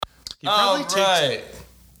Right.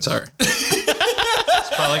 Sorry.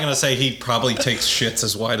 It's probably going to say he probably takes shits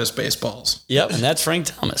as wide as baseballs. Yep, and that's Frank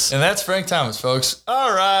Thomas. And that's Frank Thomas, folks.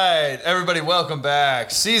 All right, everybody, welcome back.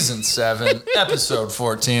 Season 7, episode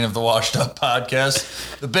 14 of the Washed Up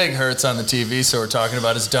Podcast. The big hurts on the TV, so we're talking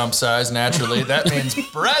about his dump size. Naturally, that means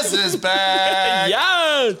Brez is back.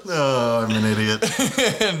 Yes! Oh, I'm an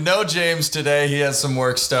idiot. No James today. He has some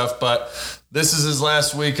work stuff, but this is his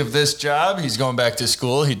last week of this job. He's going back to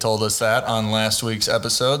school. He told us that on last week's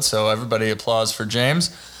episode, so everybody applause for James.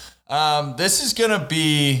 This is going to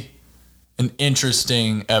be an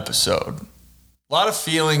interesting episode. A lot of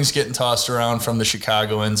feelings getting tossed around from the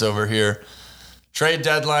Chicagoans over here. Trade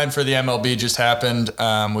deadline for the MLB just happened.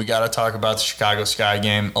 We got to talk about the Chicago Sky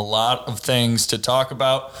game. A lot of things to talk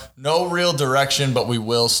about. No real direction, but we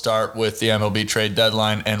will start with the MLB trade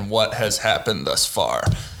deadline and what has happened thus far.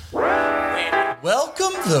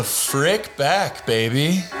 Welcome the frick back,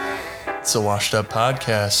 baby. It's a Washed Up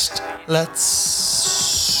Podcast.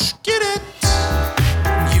 Let's get it.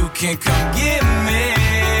 You can come get me.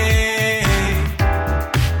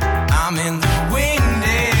 I'm in the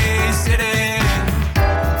windy city.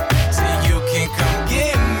 So you can come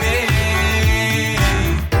get me.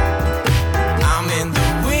 I'm in the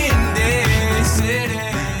windy city.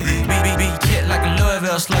 Beat kid like a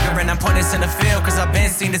Louisville slugger, and I'm pointing center field, cause I've been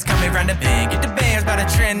seen this coming round the bend. Get the bands by the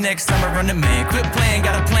trend next summer, run the man. Quit playing,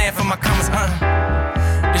 got a plan for my commas,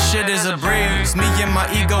 This shit is a breeze. Me and my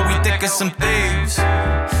ego, we thick as some thieves.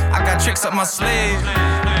 I got tricks up my sleeve,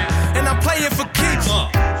 and I'm playing for keeps.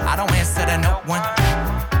 I don't answer to no one.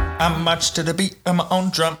 I'm march to the beat of my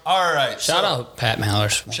own drum. All right. Shout out Pat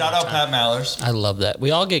Mallers. Shout out Pat Mallers. I love that.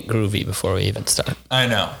 We all get groovy before we even start. I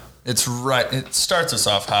know. It's right. It starts us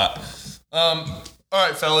off hot. All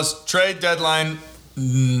right, fellas. Trade deadline.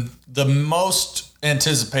 The most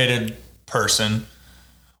anticipated person,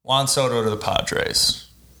 Juan Soto to the Padres.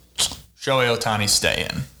 Shohei Ohtani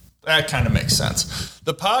staying. That kind of makes sense.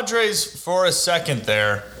 The Padres, for a second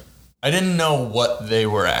there, I didn't know what they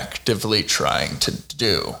were actively trying to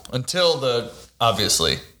do until the,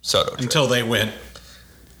 obviously, Soto trade. Until they went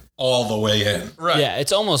all the way in. Right. Yeah,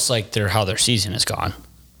 it's almost like how their season is gone.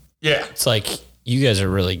 Yeah. It's like, you guys are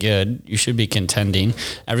really good. You should be contending.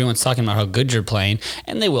 Everyone's talking about how good you're playing,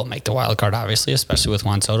 and they will make the wild card, obviously, especially with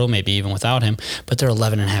Juan Soto, maybe even without him. But they're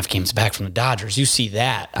 11 and a half games back from the Dodgers. You see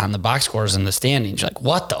that on the box scores and the standings. You're like,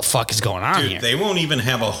 what the fuck is going on here? They won't even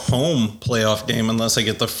have a home playoff game unless they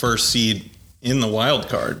get the first seed in the wild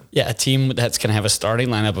card. Yeah, a team that's going to have a starting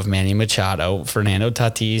lineup of Manny Machado, Fernando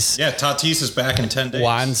Tatis. Yeah, Tatis is back in 10 days.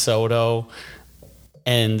 Juan Soto,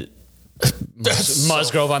 and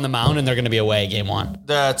Musgrove on the mound, and they're going to be away game one.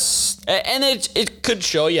 And it could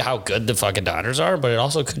show you how good the fucking Dodgers are, but it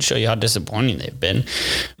also could show you how disappointing they've been.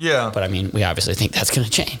 Yeah. But I mean, we obviously think that's going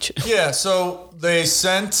to change. Yeah, so they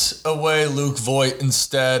sent away Luke Voit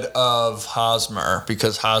instead of Hosmer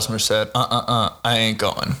because Hosmer said, I ain't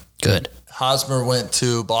going. Good. Hosmer went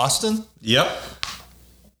to Boston. Yep.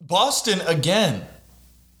 Boston again.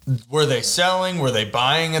 Were they selling? Were they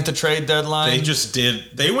buying at the trade deadline? They just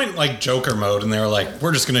did. They went like Joker mode, and they were like,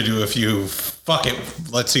 we're just going to do a few. Fuck it.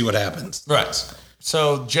 Let's see what happens. Right.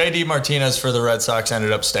 So J.D. Martinez for the Red Sox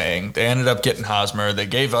ended up staying. They ended up getting Hosmer. They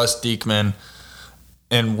gave us Diekman,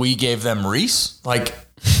 and we gave them Reese. Like,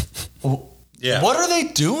 yeah. What are they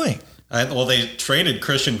doing? Well, they traded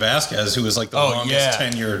Christian Vasquez, who was like the longest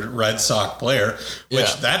tenured Red Sox player,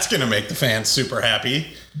 which that's going to make the fans super happy.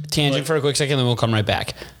 Tangent for a quick second, then we'll come right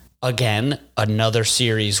back. Again, another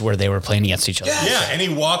series where they were playing against each other. Yeah, and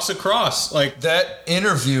he walks across. Like that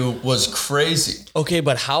interview was crazy. Okay,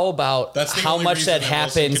 but how about how much that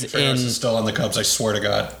happens in... is still on the Cubs, I swear to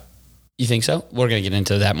God. You think so? We're going to get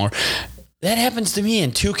into that more. That happens to me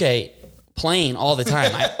in 2K playing all the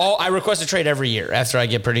time. I request a trade every year after I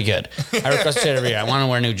get pretty good. I request a trade every year. I want to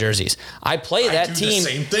wear new jerseys. I play that team the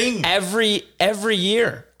same thing. every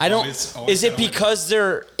year. I don't. Is it because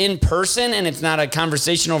they're in person and it's not a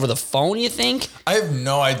conversation over the phone, you think? I have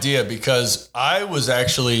no idea because I was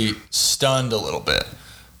actually stunned a little bit.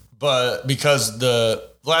 But because the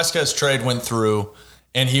Vasquez trade went through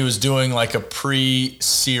and he was doing like a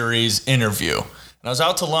pre-series interview. And I was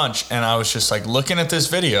out to lunch and I was just like looking at this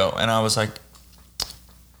video and I was like,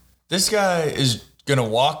 this guy is going to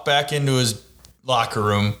walk back into his locker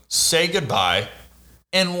room, say goodbye,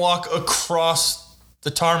 and walk across the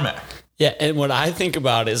tarmac. Yeah, and what I think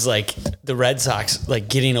about is like the Red Sox like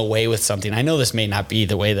getting away with something. I know this may not be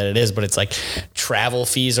the way that it is, but it's like travel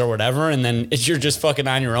fees or whatever, and then you're just fucking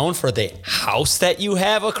on your own for the house that you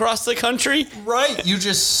have across the country. Right, you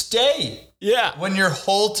just stay. Yeah. When your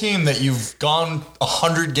whole team that you've gone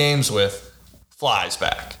 100 games with flies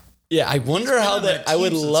back. Yeah, I wonder how that. I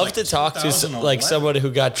would love to talk to like somebody who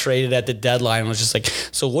got traded at the deadline and was just like,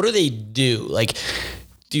 so what do they do? Like,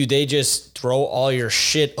 do they just throw all your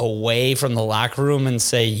shit away from the locker room and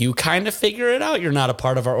say, you kind of figure it out? You're not a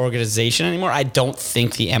part of our organization anymore. I don't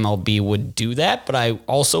think the MLB would do that, but I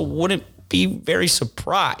also wouldn't be very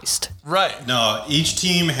surprised. Right. No, each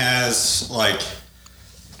team has like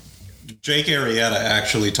Jake Arrieta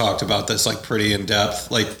actually talked about this like pretty in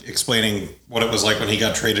depth, like explaining what it was like when he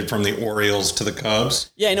got traded from the Orioles to the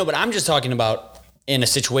Cubs. Yeah, I know, but I'm just talking about in a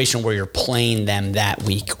situation where you're playing them that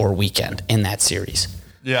week or weekend in that series.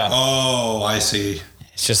 Yeah. Oh, I see.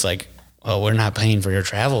 It's just like, well, we're not paying for your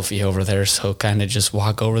travel fee over there, so kind of just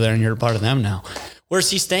walk over there and you're a part of them now.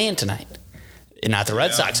 Where's he staying tonight? Not the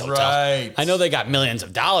Red Sox hotel. Right. I know they got millions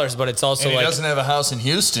of dollars, but it's also and he like... doesn't have a house in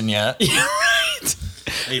Houston yet. Right.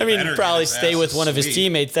 I mean, probably stay with one of his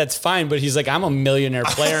teammates. That's fine, but he's like, I'm a millionaire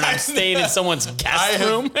player and I'm staying in someone's guest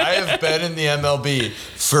room. I have been in the MLB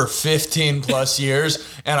for 15 plus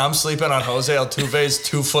years, and I'm sleeping on Jose Altuve's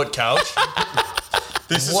 2-foot couch.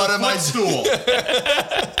 This is a footstool.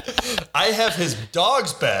 I have his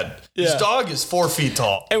dog's bed. His dog is 4 feet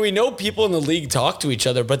tall. And we know people in the league talk to each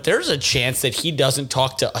other, but there's a chance that he doesn't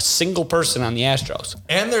talk to a single person on the Astros.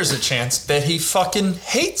 And there's a chance that he fucking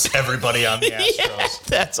hates everybody on the Astros. Yeah,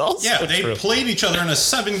 that's also they true. played each other in a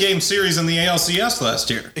 7-game series in the ALCS last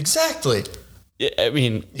year. Exactly. I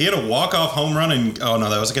mean... He had a walk-off home run and... Oh, no,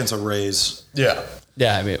 that was against the Rays. Yeah.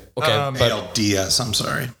 Yeah, I mean, okay. but ALDS, I'm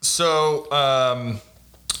sorry. So,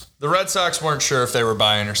 the Red Sox weren't sure if they were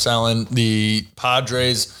buying or selling. The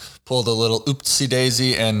Padres pulled a little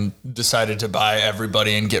oopsie-daisy and decided to buy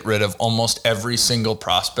everybody and get rid of almost every single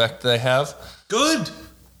prospect they have. Good.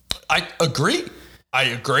 I agree.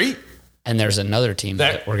 And there's another team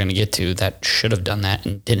that we're going to get to that should have done that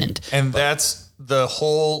and didn't. And that's the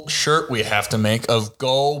whole shirt we have to make of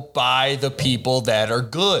go buy the people that are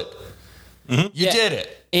good. Mm-hmm. You did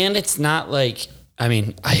it. And it's not like, I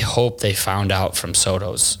mean, I hope they found out from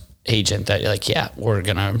Soto's agent that like, yeah, we're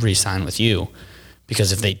going to re-sign with you.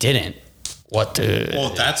 Because if they didn't, what the...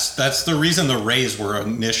 Well, that's the reason the Rays were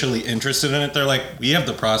initially interested in it. They're like, we have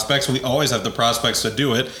the prospects. We always have the prospects to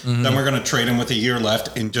do it. Mm-hmm. Then we're going to trade him with a year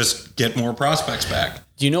left and just get more prospects back.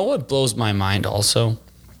 Do you know what blows my mind also?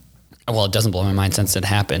 Well, it doesn't blow my mind since it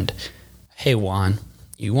happened. Hey, Juan,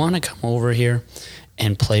 you want to come over here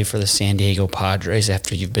and play for the San Diego Padres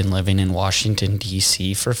after you've been living in Washington,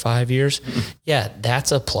 D.C. for 5 years? Yeah,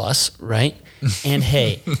 that's a plus, right? And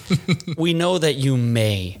hey, we know that you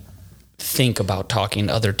may think about talking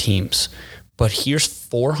to other teams, but here's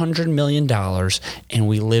 $400 million and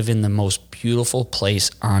we live in the most beautiful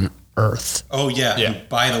place on earth. Oh, yeah. And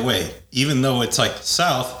by the way, even though it's like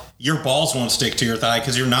south, your balls won't stick to your thigh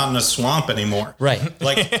because you're not in a swamp anymore. Right.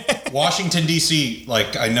 Like Washington, D.C.,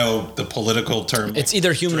 like I know the political term. It's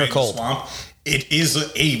either humid or cold. Swamp. It is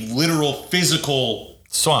a literal physical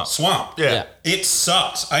swamp. Yeah. It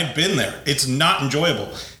sucks. I've been there. It's not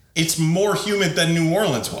enjoyable. It's more humid than New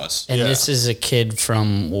Orleans was. And this is a kid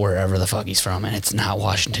from wherever the fuck he's from, and it's not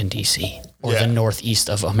Washington, D.C. or the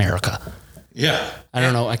northeast of America. Yeah. I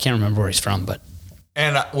don't know. I can't remember where he's from, but...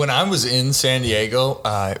 And when I was in San Diego,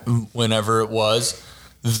 whenever it was,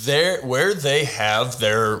 where they have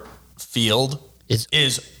their field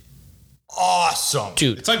is awesome.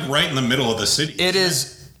 Dude. It's like right in the middle of the city. It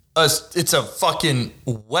is. It's a fucking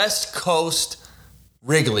West Coast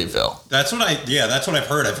Wrigleyville. That's what I've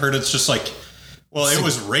heard. I've heard it's just like, well, it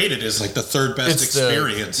was rated as like the third best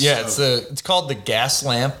experience. It's called the Gas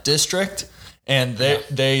Lamp District. And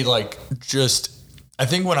they like just... I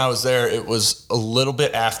think when I was there, it was a little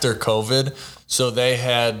bit after COVID. So they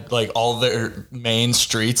had like all their main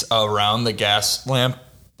streets around the gas lamp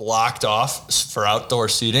blocked off for outdoor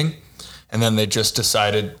seating. And then they just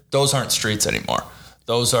decided those aren't streets anymore.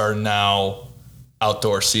 Those are now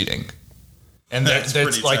outdoor seating. And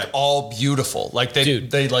it's like all beautiful. Like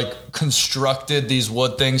they like constructed these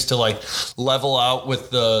wood things to like level out with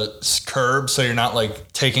the curb. So you're not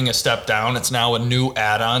like taking a step down. It's now a new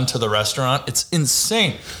add-on to the restaurant. It's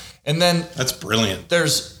insane. And then that's brilliant.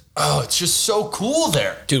 It's just so cool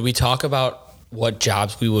there. Dude, we talk about what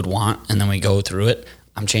jobs we would want and then we go through it.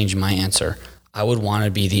 I'm changing my answer. I would want to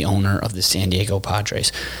be the owner of the San Diego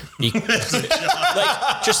Padres.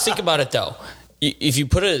 Like, just think about it though. If you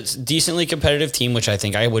put a decently competitive team, which I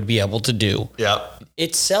think I would be able to do,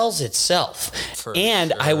 it sells itself.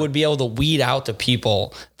 I would be able to weed out the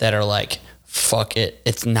people that are like, fuck it,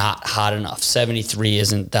 it's not hot enough. 73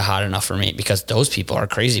 isn't the hot enough for me because those people are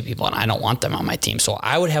crazy people and I don't want them on my team. So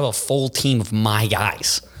I would have a full team of my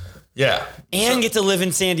guys. Yeah. And get to live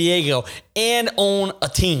in San Diego and own a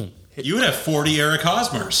team. You would have 40 Eric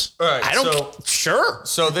Hosmers. All right. I don't. Sure.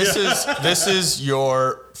 So this is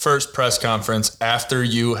your first press conference after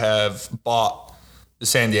you have bought the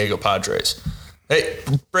San Diego Padres. Hey,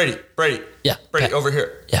 Brady. Yeah. Brady, Okay. over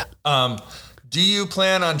here. Yeah. Do you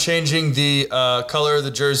plan on changing the color of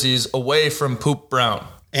the jerseys away from poop brown?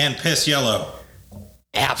 And piss yellow.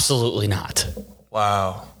 Absolutely not.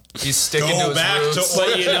 Wow. He's sticking to Go his back roots. to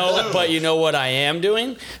But you know what I am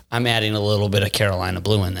doing? I'm adding a little bit of Carolina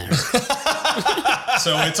blue in there.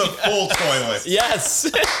 So it's a full toilet.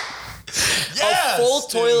 Yes. Yes, A full dude.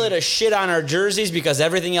 toilet of shit on our jerseys because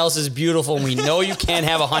everything else is beautiful and we know you can't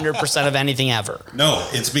have 100% of anything ever. No,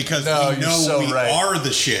 it's because No, we you're know so we right. are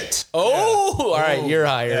the shit. Oh, all right. You're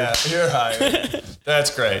hired. Yeah, you're hired.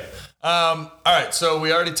 That's great. All right, so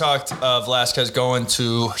we already talked of Velasquez going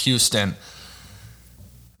to Houston.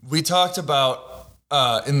 We talked about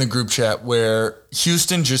in the group chat where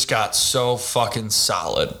Houston just got so fucking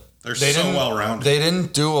solid. They're They so didn't- well-rounded. They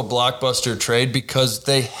didn't do a blockbuster trade because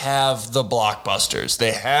they have the blockbusters.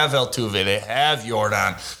 They have Altuve. They have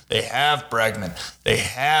Jordan. They have Bregman. They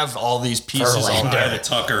have all these pieces on Verlander. there. Kyle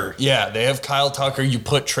Tucker. Yeah, they have Kyle Tucker. You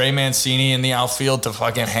put Trey Mancini in the outfield to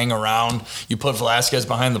fucking hang around. You put Velasquez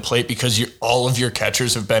behind the plate because all of your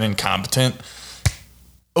catchers have been incompetent.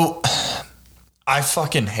 Oh, I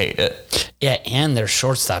fucking hate it. Yeah, and their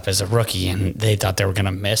shortstop is a rookie, and they thought they were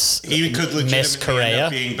gonna miss He could miss legitimately end Correa.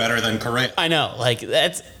 up being better than Correa. I know, like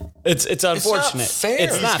it's unfortunate. fair.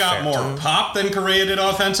 It's He's not got fair. more pop than Correa did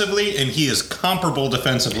offensively, and he is comparable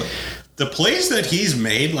defensively. The plays that he's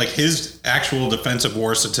made, like his actual defensive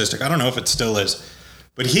WAR statistic, I don't know if it still is,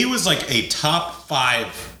 but he was like a top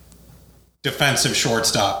 5 defensive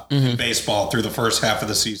shortstop in baseball through the first half of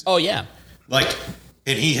the season. Oh yeah, Like,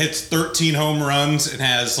 and he hits 13 home runs and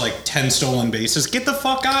has like 10 stolen bases. Get the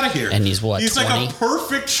fuck out of here. And he's what, He's 20? like a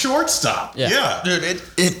perfect shortstop. Yeah. Yeah. Dude,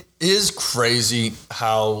 it is crazy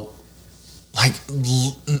how, like,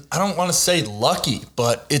 I don't want to say lucky,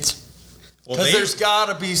 but it's Well, because there's got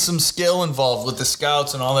to be some skill involved with the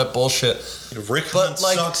scouts and all that bullshit. Rick but, Hunt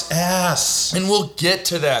like- sucks ass. And we'll get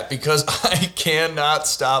to that because I cannot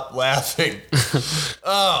stop laughing.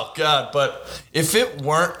 Oh, God. But if it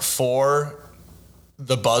weren't for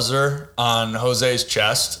the buzzer on Jose's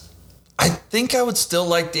chest, I think I would still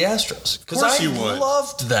like the Astros. Because Of course I you would.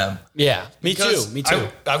 loved them. yeah. Me Because too. Me too.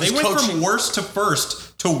 I was They went coaching. from worst to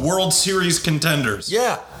first to World Series contenders.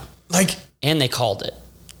 Yeah. Like, And they called it.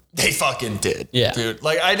 they fucking did. Yeah. Dude.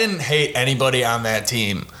 Like, I didn't hate anybody on that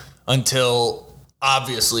team until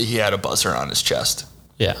obviously he had a buzzer on his chest.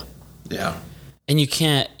 Yeah. Yeah. And you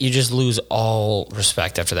just lose all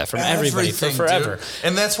respect after that from everybody for Everything, forever. dude.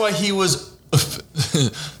 And that's why he was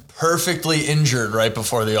perfectly injured right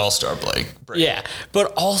before the All-Star break. Yeah,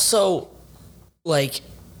 but also, like,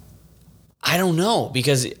 I don't know,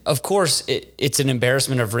 because of course it's an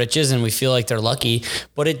embarrassment of riches, and we feel like they're lucky.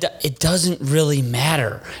 But it doesn't really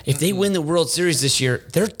matter if they win the World Series this year.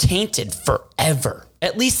 They're tainted forever,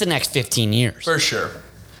 at least the next 15 years. For sure.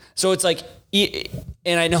 So it's like,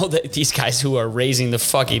 and I know that these guys who are raising the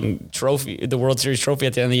fucking trophy, the World Series trophy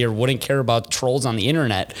at the end of the year, wouldn't care about trolls on the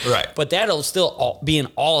internet. Right. But that'll still be in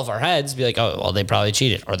all of our heads. Be like, oh, well, they probably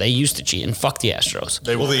cheated, or they used to cheat, and fuck the Astros.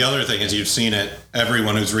 Well, the other thing is you've seen it.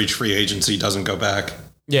 Everyone who's reached free agency doesn't go back.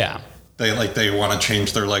 Yeah, They want to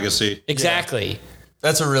change their legacy. exactly.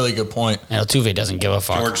 That's a really good point. And Altuve doesn't give a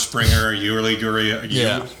fuck. George Springer, Yuli Gurriel.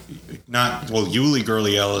 Yeah. Yuli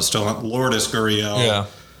Gurriel is still on. Lourdes Gurriel. Yeah.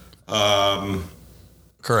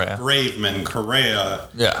 Correa. Graveman, Correa.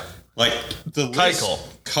 Yeah. Like the list.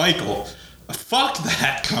 Keuchel. Fuck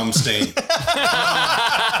that cum stain.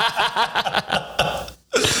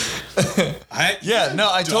 I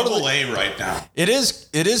Double totally. A right now. It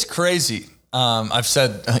is crazy. I've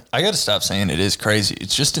said I got to stop saying it is crazy.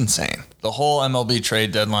 It's just insane. The whole MLB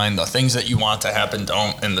trade deadline, the things that you want to happen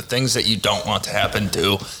don't, and the things that you don't want to happen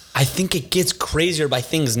do. I think it gets crazier by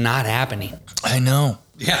things not happening. I know.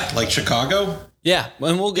 Yeah, like Chicago. Yeah,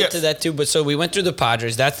 and we'll get to that too. But so we went through the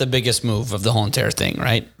Padres. That's the biggest move of the whole entire thing,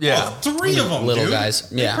 right? Yeah. Oh, 3 of them, Little dude.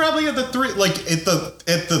 guys. Yeah. They probably had the 3. Like at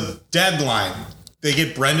the deadline, they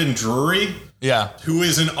get Brendan Drury, Yeah. who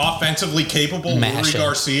is an offensively capable Lurie Mashing.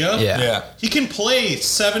 Garcia. Yeah. Yeah. He can play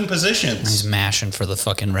 7 positions. He's mashing for the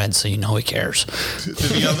fucking Reds, so you know he cares.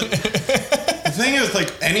 The thing is,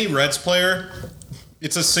 like any Reds player,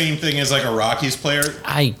 it's the same thing as like a Rockies player.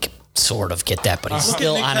 I sort of get that, but he's Look at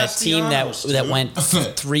still Nick on a team Castellanos, that dude. went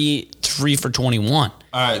three for 21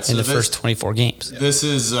 All right. So in the this, first 24 games. This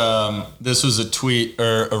is this was a tweet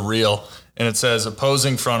or a reel, and it says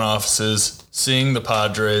opposing front offices seeing the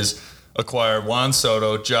Padres acquire Juan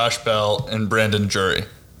Soto, Josh Bell, and Brandon Drury.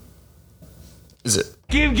 Is it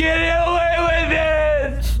keep getting away with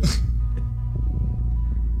it.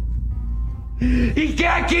 He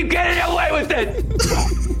can't keep getting away with it.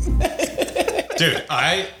 Dude,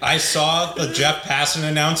 I saw the Jeff Passan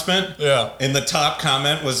announcement. Yeah. And the top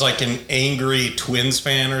comment was like an angry Twins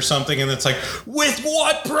fan or something. And it's like, with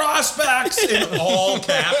what prospects? In all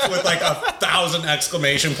caps with like 1,000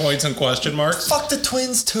 exclamation points and question marks. Fuck the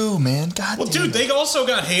Twins too, man. God Well, damn dude, it. they also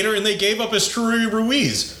got Hader and they gave up Esteury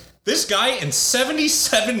Ruiz. This guy in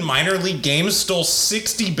 77 minor league games stole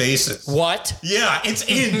 60 bases. What? Yeah, it's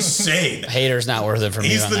insane. Hater's not worth it for me.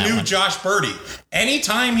 He's on the that new one. Josh Birdie.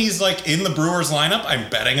 Anytime he's like in the Brewers lineup,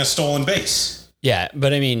 I'm betting a stolen base. Yeah,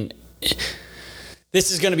 but I mean,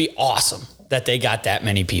 this is going to be awesome that they got that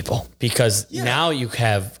many people because now you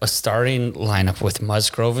have a starting lineup with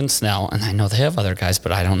Musgrove and Snell, and I know they have other guys,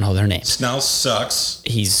 but I don't know their names. Snell sucks.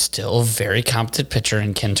 He's still a very competent pitcher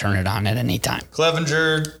and can turn it on at any time.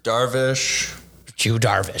 Clevenger, Darvish. Yu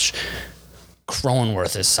Darvish.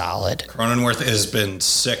 Cronenworth is solid. Cronenworth has been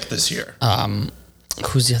sick this year.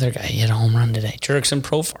 Who's the other guy? He had a home run today. Jurickson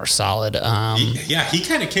Profar, solid. He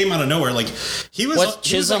kind of came out of nowhere. Like he was, What?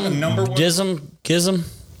 he was like a Chisholm? number one. Gizm?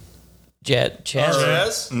 Chaz?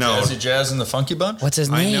 Jazz? No. Jazzy Jazz and the Funky Bunch? What's his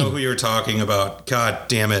I name? know who you're talking about. God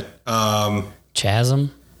damn it.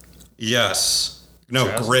 Chasm? Yes. No,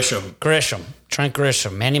 Grisham. Grisham. Trent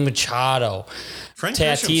Grisham. Manny Machado. Trent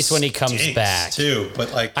Tatis Grisham when he comes stinks, back. too.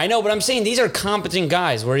 But like, I know, but I'm saying these are competent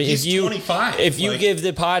guys. Where He's if you 25, if you like- give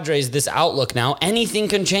the Padres this outlook now, anything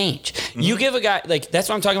can change. Mm-hmm. You give a guy like that's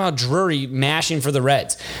what I'm talking about. Drury mashing for the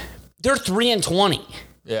Reds. They're 3-20.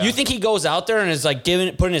 Yeah. You think he goes out there and is like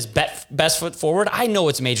putting his best foot forward? I know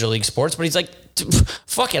it's Major League Sports, but he's like,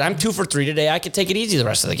 fuck it, I'm 2 for 3 today. I could take it easy the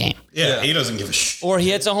rest of the game. yeah, he doesn't give a shit. Or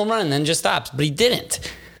he hits a home run and then just stops, but he didn't.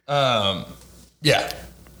 Yeah.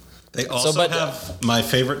 They also but- have my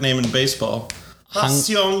favorite name in baseball,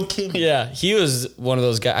 Ha-Seong Kim. Yeah, he was one of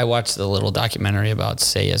those guys. I watched the little documentary about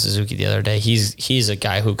Seiya Suzuki the other day. He's a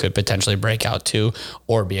guy who could potentially break out too,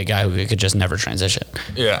 or be a guy who could just never transition.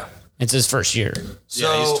 Yeah. It's his first year.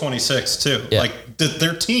 Yeah, he's 26 too. Yeah. Like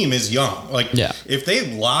their team is young. Like Yeah. if they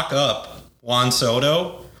lock up Juan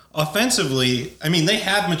Soto offensively, I mean they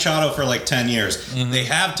had Machado for like 10 years. Mm-hmm. They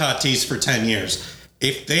have Tatis for 10 years.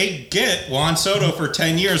 If they get Juan Soto for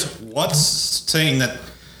 10 years, what's saying that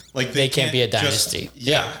like They can't be a just- dynasty.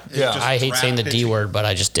 yeah. Yeah. just I hate draft saying the D pitching. word, but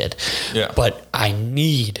I just did. Yeah. But I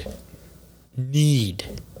need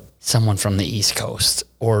someone from the East Coast,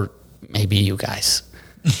 or maybe you guys,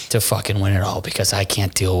 to fucking win it all because I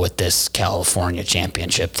can't deal with this California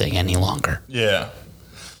championship thing any longer. Yeah.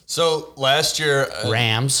 So last year,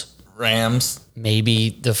 Rams. Maybe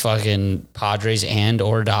the fucking Padres and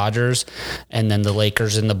or Dodgers, and then the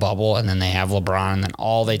Lakers in the bubble, and then they have LeBron, and then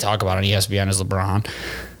all they talk about on ESPN is LeBron.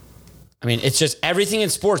 I mean, it's just everything in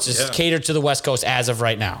sports is catered to the West Coast as of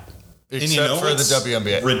right now. And Except you know for the what's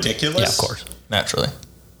WNBA. ridiculous? Yeah, of course. Naturally.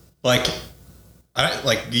 Like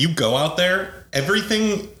you go out there,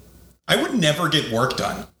 everything. I would never get work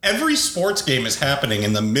done. Every sports game is happening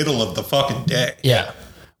in the middle of the fucking day. Yeah.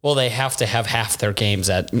 Well, they have to have half their games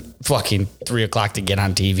at fucking 3 o'clock to get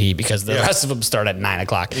on TV because the rest of them start at 9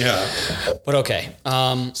 o'clock. Yeah. But okay.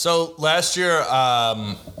 So last year,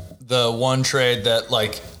 the one trade that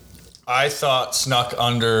like I thought snuck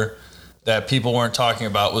under that people weren't talking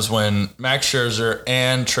about was when Max Scherzer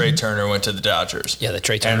and Trey Turner went to the Dodgers. Yeah, the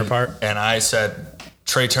Trey Turner part. And I said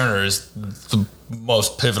Trey Turner is the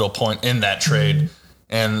most pivotal point in that trade.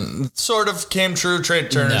 And sort of came true. Trey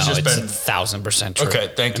Turner's No, just it's been 1,000% true.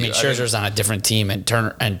 Okay, thank you. I mean, I Scherzer's on a different team, and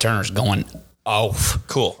Turner's going off.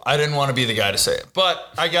 cool. I didn't want to be the guy to say it, but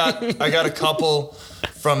I got a couple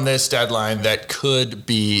from this deadline that could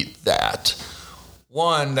be that.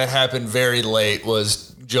 One that happened very late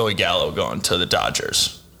was Joey Gallo going to the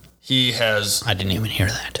Dodgers. He has I didn't even hear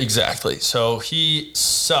that. exactly. So he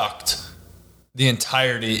sucked the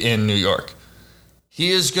entirety in New York.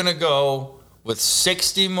 He is going to go with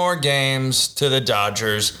 60 more games to the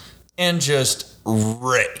Dodgers and just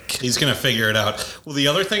rake. He's going to figure it out. Well, the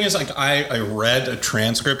other thing is, like, I read a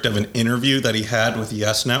transcript of an interview that he had with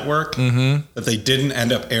Yes Network that they didn't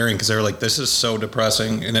end up airing because they were like, this is so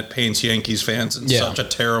depressing and it paints Yankees fans in such a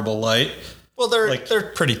terrible light. Well,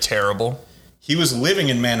 they're pretty terrible. He was living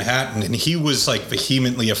in Manhattan and he was like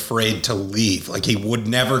vehemently afraid to leave. Like he would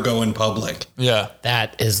never go in public. Yeah.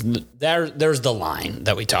 That is there's the line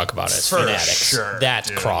that we talk about as For fanatics. sure, That's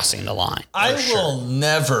dude. crossing the line. I For sure. will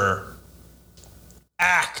never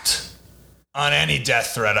act on any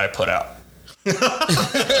death threat I put out. And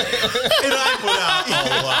I put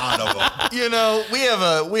out a lot of them. You know,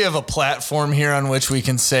 we have a platform here on which we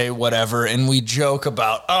can say whatever, and we joke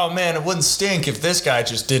about, oh man, it wouldn't stink if this guy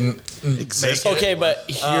just didn't exist. Okay, but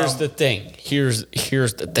here's the thing. Here's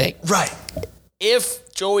the thing. Right.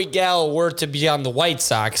 If Joey Gallo were to be on the White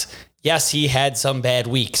Sox, yes, he had some bad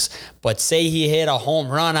weeks, but say he hit a home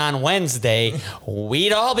run on Wednesday,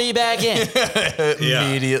 we'd all be back in.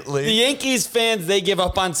 Immediately. The Yankees fans, they give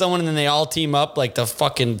up on someone and then they all team up like the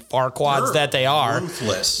fucking Farquads that they are.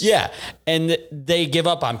 Ruthless. Yeah, and they give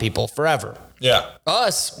up on people forever. Yeah.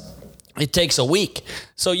 Us, it takes a week.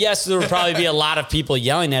 So yes, there will probably be a lot of people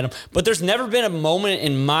yelling at him, but there's never been a moment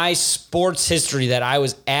in my sports history that I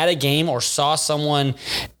was at a game or saw someone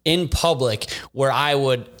in public where I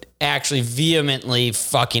would actually vehemently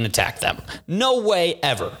fucking attack them. No way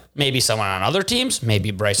ever. Maybe someone on other teams,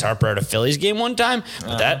 maybe Bryce Harper at a Phillies game one time,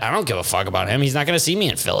 but that I don't give a fuck about him. He's not going to see me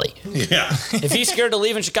in Philly. Yeah. If he's scared to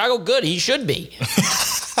leave in Chicago, good, he should be.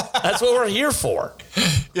 That's what we're here for.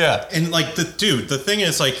 Yeah. And like the thing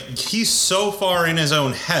is, like, he's so far in his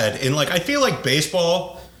own head, and like I feel like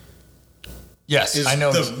baseball. Yes, Is I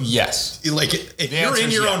know. the- Yes. Like if The you're answer in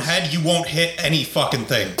is your yes. own head, you won't hit any fucking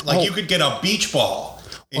thing. Like Oh. you could get a beach ball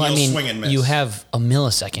and Well, I you'll mean, swing and miss. you have a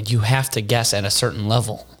millisecond. You have to guess at a certain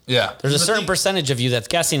level. Yeah. There's a The certain thing- percentage of you that's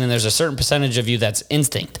guessing, and there's a certain percentage of you that's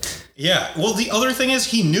instinct. Yeah. Well, the other thing is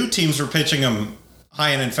he knew teams were pitching him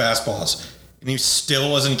high end fastballs, and he still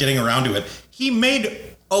wasn't getting around to it. He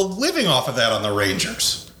made a living off of that on the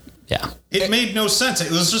Rangers. Yeah. It made no sense. It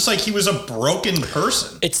was just like he was a broken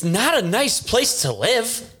person. It's not a nice place to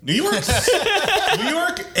live. New York, New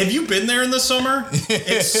York. Have you been there in the summer?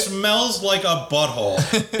 It smells like a butthole.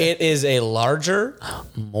 It is a larger,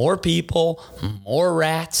 more people, more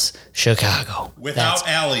rats Chicago. Without That's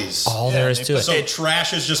alleys. all there is to it. So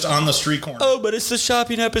trash is just on the street corner. Oh, but it's the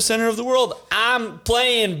shopping epicenter of the world. I'm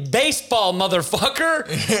playing baseball,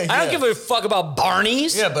 motherfucker. I don't give a fuck about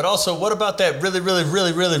Barney's. Yeah, but also, what about that really, really,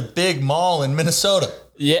 really, really big mall in Minnesota?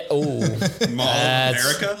 Yeah. Ooh. Mall of That's-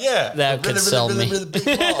 America. Yeah, That a could sell me. really big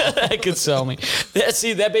mall. That could sell me.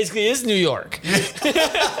 That basically is New York.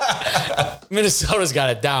 Minnesota's got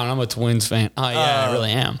it down. I'm a Twins fan. Oh yeah, I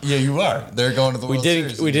really am. Yeah, you are. They're going to the We World didn't.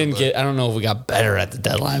 Series. We didn't get. I don't know if we got better at the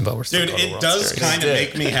deadline, but we're still. Dude, going to it World does Series. kind of did.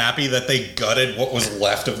 make me happy that they gutted what was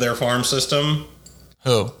left of their farm system.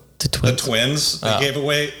 Who? The The Twins. Twins, they gave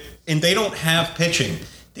away, and they don't have pitching.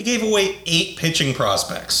 They gave away 8 pitching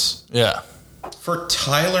prospects Yeah. for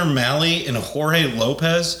Tyler Malley and Jorge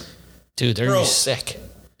Lopez. Dude, they're gonna Bro. be sick.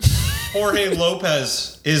 Jorge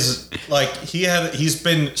Lopez is like he's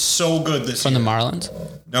been so good this From year. the Marlins.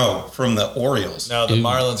 No, from the Orioles. No, the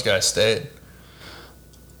Marlins guy stayed.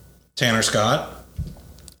 Tanner Scott,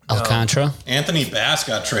 Alcantara. Anthony Bass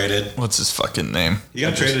got traded. What's his fucking name? He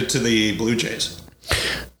got traded to the Blue Jays.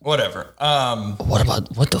 Whatever.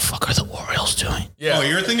 What the fuck are the Orioles doing? Yeah. Oh,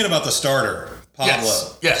 you're thinking about the starter, Pablo.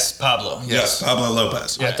 Yes, Pablo. Yes, Yes. Pablo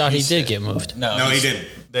Lopez. I thought he he's- did get moved. No, he he's- didn't.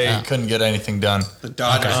 They couldn't get anything done. The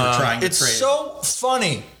Dodgers were trying to It's trade. so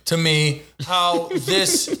funny to me how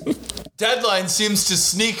this deadline seems to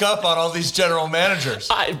sneak up on all these general managers.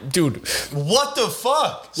 Dude, What the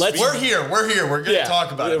fuck? Let's- We're here. We're going to Yeah,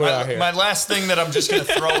 talk about it. we are here. My last thing that I'm just going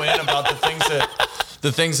to throw in about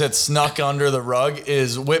the things that snuck under the rug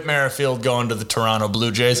is Whit Merrifield going to the Toronto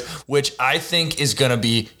Blue Jays, which I think is going to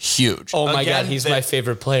be huge. oh my Again, God, he's they- my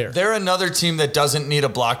favorite player. They're another team that doesn't need a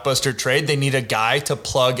blockbuster trade. They need a guy to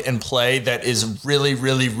plug and play that is really,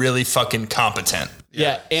 really, really fucking competent.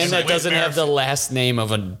 Yeah, and So that Whit doesn't have the last name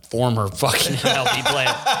of a former fucking MLB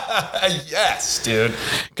player. Yes, dude.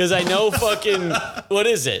 Because I know fucking, what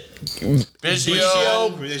is it?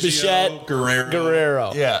 Biggio. Bichette,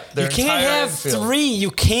 Guerrero. Yeah. You their can't entire have infield. 3.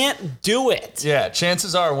 You can't do it. Yeah,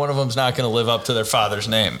 chances are one of them's not going to live up to their father's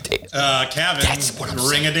name. Kevin, That's what I'm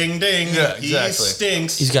ring a ding ding. Yeah, He exactly.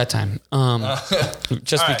 stinks. He's got time.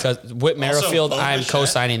 Just all right. because Whit Merrifield, Bo I'm Bichette.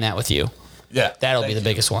 co-signing that with you. Yeah. That'll be the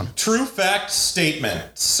biggest one. True fact statement.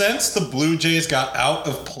 Since the Blue Jays got out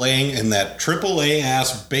of playing in that AAA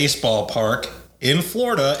ass baseball park in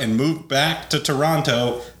Florida and moved back to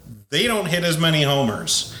Toronto, they don't hit as many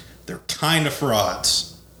homers. They're kind of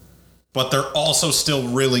frauds, but they're also still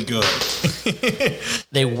really good.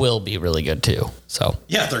 They will be really good too. So,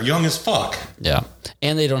 Yeah, they're young as fuck. yeah.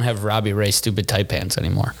 And they don't have Robbie Ray stupid tight pants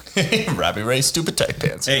anymore. Robbie Ray, stupid tight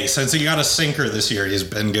pants. Hey, since he got a sinker this year, he's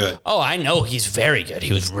been good. Oh, I know he's very good.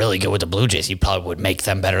 He was really good with the Blue Jays. He probably would make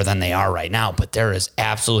them better than they are right now, but there is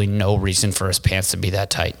absolutely no reason for his pants to be that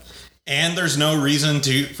tight. And there's no reason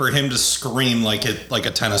for him to scream like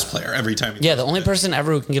a tennis player every time. Yeah, the only person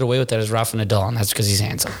ever who can get away with that is Rafa Nadal, and that's because he's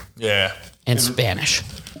handsome Yeah. and Spanish.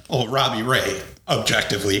 Well, Robbie Ray,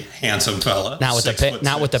 objectively handsome fella. Not with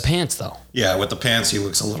the pants though. Yeah, with the pants, he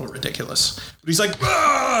looks a little ridiculous. But he's like,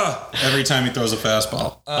 ah! Every time he throws a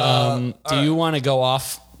fastball. Do you want to go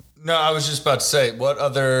off? No, I was just about to say, what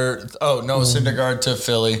other... Oh, no, Syndergaard to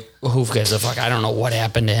Philly. Who gives a fuck? I don't know what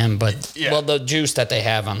happened to him, but Yeah. well, the juice that they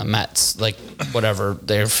have on the Mets, like whatever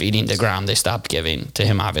they're feeding to ground, they stopped giving to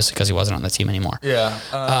him, obviously, because he wasn't on the team anymore.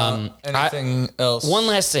 Yeah. Anything else? One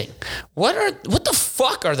last thing. What the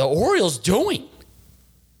fuck are the Orioles doing?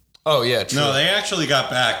 Oh, yeah, true. No, they actually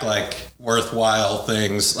got back, like, worthwhile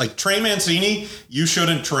things. Like, Trey Mancini, you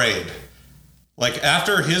shouldn't trade. Like,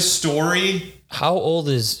 after his story... How old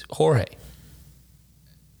is Jorge?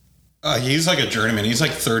 He's like a journeyman. He's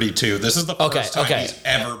like 32. This is the first time he's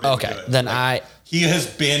ever been good. Then like, he has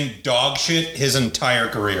been dog shit his entire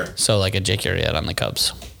career. So like a Jake Arrieta on the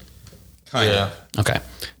Cubs. Kind of. Yeah. Okay.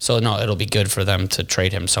 So no, it'll be good for them to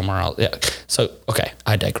trade him somewhere else. Yeah. So okay,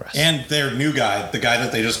 I digress. And their new guy, the guy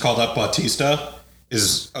that they just called up, Bautista,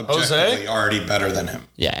 is objectively already better than him.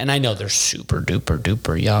 Yeah, and I know they're super duper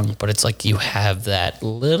duper young, but it's like you have that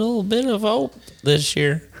little bit of hope this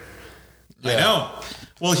year. I know.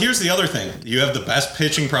 Well, here's the other thing. You have the best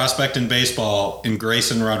pitching prospect in baseball in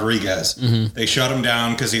Grayson Rodriguez. Mm-hmm. They shut him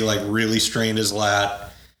down because he like really strained his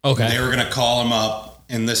lat. Okay. They were going to call him up,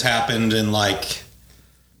 and this happened in like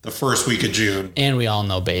the first week of June. And we all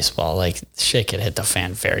know baseball, like shit could hit the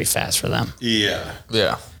fan very fast for them. Yeah.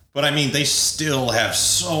 Yeah. But I mean, they still have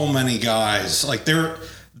so many guys. Like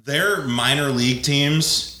their minor league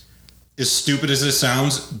teams, as stupid as it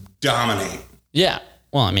sounds, dominate. Yeah.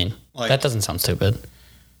 Well, I mean, Like- that doesn't sound stupid.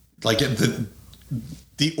 Like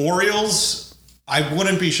the Orioles, I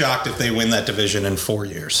wouldn't be shocked if they win that division in 4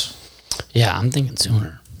 years. Yeah, I'm thinking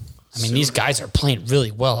sooner. I mean, these guys are playing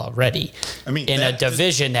really well already. I mean, in a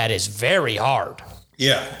division that is very hard.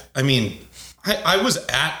 Yeah. I mean, I was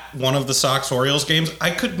at one of the Sox-Orioles games.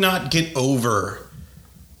 I could not get over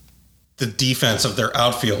the defense of their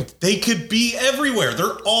outfield. They could be everywhere.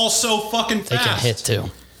 They're all so fucking fast. They can hit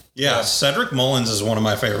too. Yeah, Cedric Mullins is one of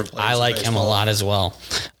my favorite players. I like him a lot as well.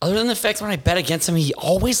 Other than the fact when I bet against him, he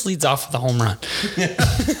always leads off with a home run.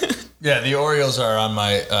 Yeah, the Orioles are on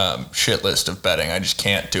my shit list of betting. I just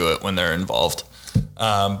can't do it when they're involved.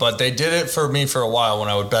 But they did it for me for a while when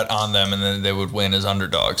I would bet on them, and then they would win as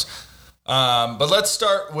underdogs. But let's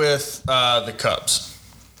start with the Cubs.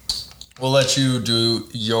 We'll let you do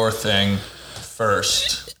your thing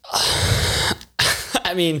first.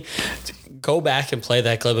 I mean, go back and play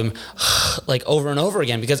that clip and, like over and over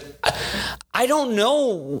again because I don't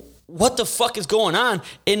know what the fuck is going on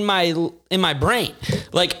in my brain.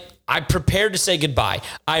 Like, I prepared to say goodbye.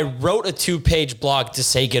 I wrote a 2-page blog to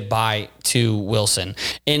say goodbye to Wilson.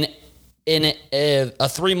 In a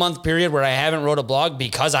 3-month period where I haven't wrote a blog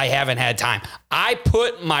because I haven't had time. I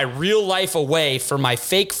put my real life away for my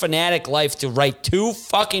fake fanatic life to write 2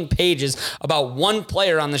 fucking pages about one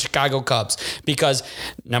player on the Chicago Cubs because,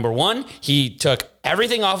 number one, he took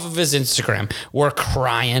everything off of his Instagram. We're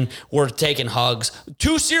crying. We're taking hugs.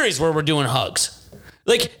 2 series where we're doing hugs.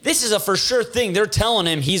 Like, this is a for sure thing. They're telling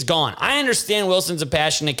him he's gone. I understand Wilson's a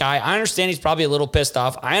passionate guy. I understand he's probably a little pissed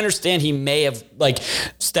off. I understand he may have, like,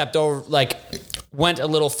 stepped over, like, went a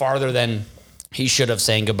little farther than he should have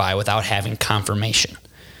saying goodbye without having confirmation.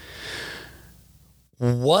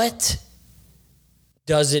 What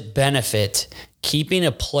does it benefit keeping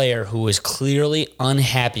a player who is clearly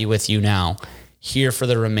unhappy with you now here for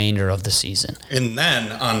the remainder of the season? And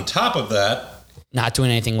then, on top of that, Not doing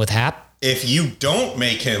anything with Hap? if you don't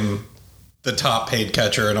make him the top paid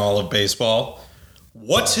catcher in all of baseball,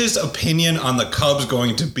 what's his opinion on the Cubs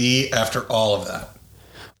going to be after all of that?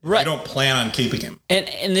 Right. I don't plan on keeping him.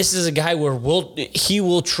 And this is a guy where he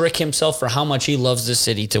will trick himself for how much he loves the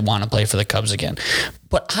city to want to play for the Cubs again.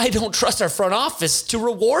 But I don't trust our front office to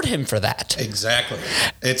reward him for that. Exactly.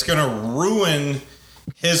 It's going to ruin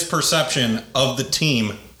his perception of the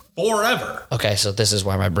team forever. Okay, so this is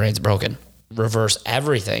why my brain's broken. Reverse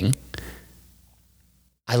everything.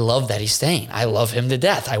 I love that he's staying. I love him to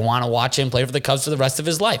death. I want to watch him play for the Cubs for the rest of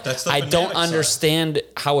his life. That's the I don't fanatic side. understand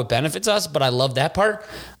how it benefits us, but I love that part.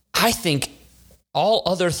 I think all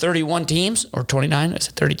other 31 teams, or 29, is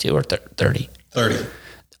it 32 or 30? 30.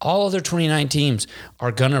 All other 29 teams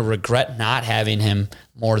are going to regret not having him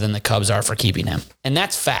more than the Cubs are for keeping him. And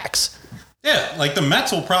that's facts. Yeah, like the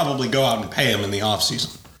Mets will probably go out and pay him in the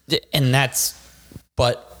offseason.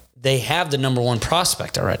 But they have the number 1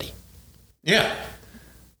 prospect already. Yeah.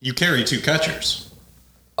 You carry 2 catchers.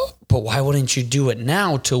 but why wouldn't you do it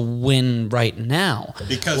now to win right now?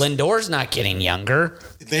 Because Lindor's not getting younger.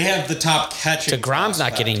 they have the top catching. DeGrom's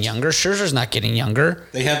not getting younger. Scherzer's not getting younger.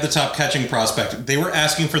 They have the top catching prospect. They were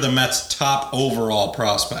asking for the Mets' top overall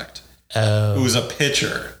prospect, who was a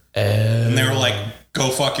pitcher. And they were like, go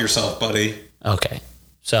fuck yourself, buddy. Okay.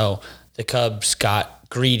 So the Cubs got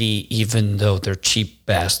greedy even though they're cheap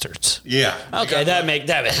bastards. Yeah. Okay, that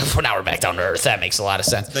now we're back down to earth. That makes a lot of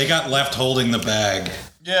sense. They got left holding the bag.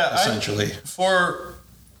 Yeah, essentially. For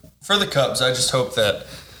the Cubs, I just hope that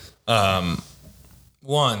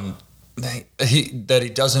he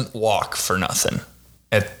doesn't walk for nothing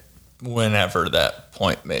at whenever that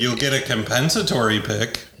point may You'll be. get a compensatory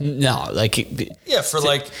pick. No, like Yeah, for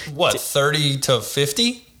 30 to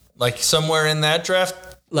 50, like somewhere in that draft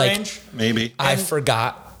range. Maybe. I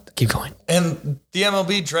forgot. Keep going. And the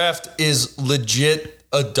MLB draft is legit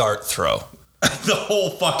a dart throw. The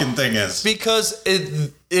whole fucking thing is. Because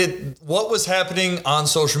what was happening on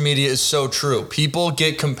social media is so true. People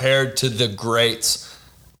get compared to the greats,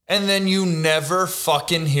 and then you never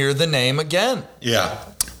fucking hear the name again. Yeah.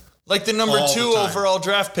 Like the number All the 2 time. overall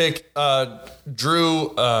draft pick,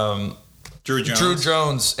 Drew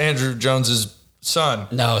Jones, Andrew Jones's son.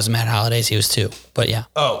 No, it was Matt Holiday's. He was 2. But yeah.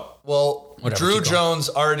 Oh, well, Whatever, Drew keep going. Jones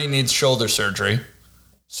already needs shoulder surgery.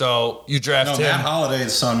 So you draft No, him. Matt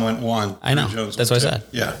Holliday's son went 1. I know. Drew Jones That's went what I 2. said.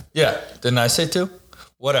 Yeah. Yeah. Didn't I say 2?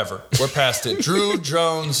 Whatever. We're past it. Drew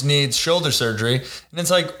Jones needs shoulder surgery. And it's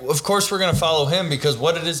like, of course we're going to follow him because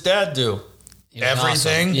what did his dad do? He was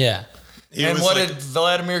Everything. awesome. Yeah. He And was what like- did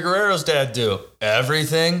Vladimir Guerrero's dad do?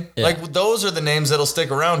 Everything. Yeah. Like those are the names that'll stick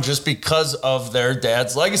around just because of their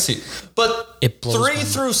dad's legacy. But It blows 3 my mind.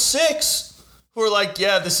 through 6 who are like,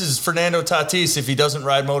 yeah, this is Fernando Tatis if he doesn't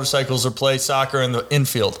ride motorcycles or play soccer in the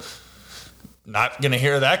infield. Not going to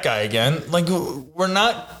hear that guy again. Like we're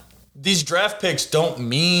not, these draft picks don't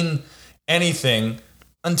mean anything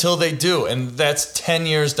until they do. And that's 10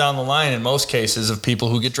 years down the line in most cases of people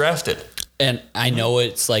who get drafted. And I know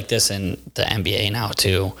it's like this in the NBA now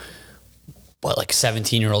too. But like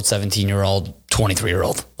 17-year-old,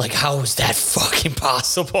 23-year-old. Like how is that fucking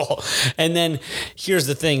possible? And then here's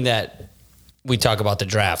the thing that we talk about the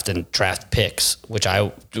draft and draft picks, which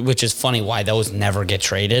is funny why those never get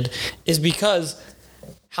traded, is because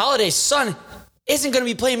Holiday's son isn't going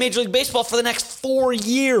to be playing Major League Baseball for the next 4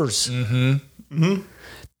 years.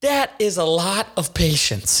 That is a lot of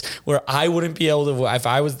patience where I wouldn't be able to, if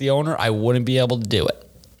I was the owner, I wouldn't be able to do it.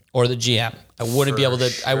 Or the GM. I wouldn't be able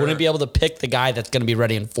to, I wouldn't be able to pick the guy that's going to be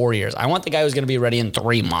ready in 4 years. I want the guy who's going to be ready in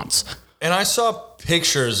 3 months. And I saw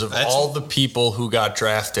pictures of all the people who got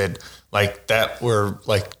drafted, like that were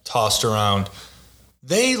like tossed around.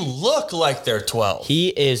 They look like they're 12. He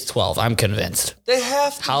is 12. I'm convinced. They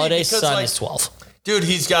have to be Holiday's because, son like, is 12. Dude,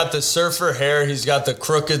 he's got the surfer hair. He's got the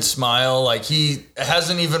crooked smile. Like he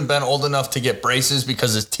hasn't even been old enough to get braces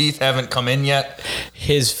because his teeth haven't come in yet.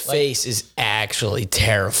 His face is actually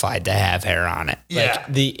terrified to have hair on it. Yeah.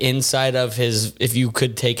 Like the inside of his, if you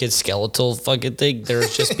could take his skeletal fucking thing,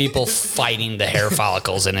 there's just people fighting the hair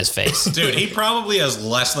follicles in his face. Dude, he probably has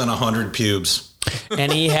less than 100 pubes.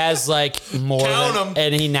 And he has like more Count than, 'em.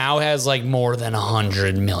 and he now has like more than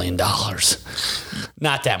 $100 million.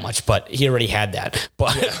 Not that much, but he already had that.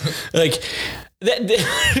 But like,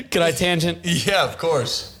 can I tangent? Yeah, of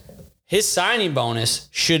course. His signing bonus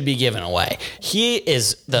should be given away. He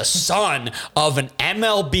is the son of an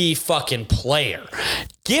MLB fucking player.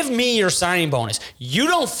 Give me your signing bonus. You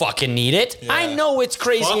don't fucking need it. Yeah. I know it's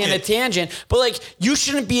crazy Fuck and a it. tangent, but like you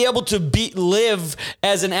shouldn't be able to live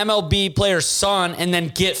as an MLB player's son and then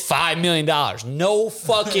get $5 million. No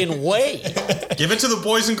fucking way. Give it to the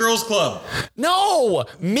Boys and Girls Club. No,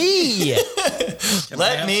 me.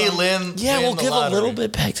 Let me win. Yeah, win we'll the give lottery. a little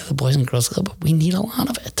bit back to the Boys and Girls Club, but we need a lot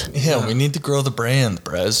of it. Yeah, we need to grow the brand,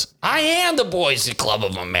 Brez. I am the Boys and Club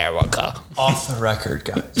of America. Off the record,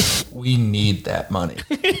 guys. We need that money.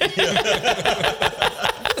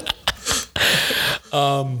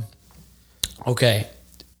 Okay.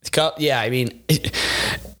 Yeah, I mean,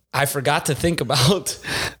 I forgot to think about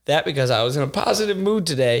that because I was in a positive mood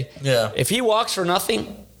today. Yeah. If he walks for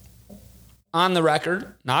nothing on the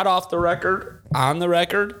record, not off the record, on the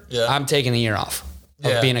record, Yeah. I'm taking a year off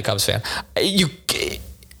of Yeah. being a Cubs fan.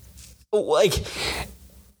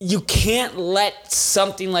 You can't let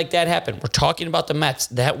something like that happen. We're talking about the Mets,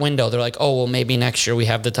 that window. They're like, oh, well, maybe next year we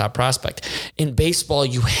have the top prospect. In baseball,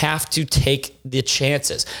 you have to take the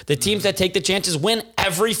chances. The teams that take the chances win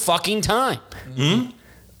every fucking time. In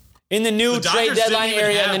the new The trade Dodgers deadline didn't even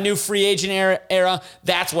area and have- the new free agent era,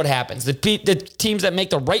 that's what happens. The teams that make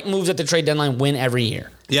the right moves at the trade deadline win every year.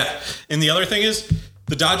 Yeah. And the other thing is,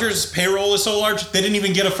 The Dodgers' payroll is so large, they didn't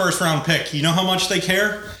even get a first-round pick. You know how much they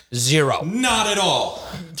care? 0. Not at all.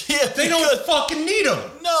 Yeah, They don't fucking need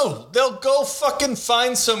them. No, they'll go fucking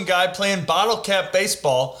find some guy playing bottle cap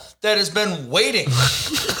baseball that has been waiting.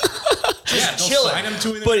 Yeah, they'll kill it. sign him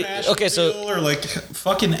to an But, international okay, so- deal or like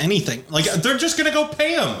fucking anything. Like they're just gonna go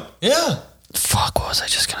pay him. Yeah. Fuck, what was I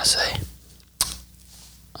just going to say?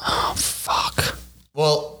 Oh, fuck.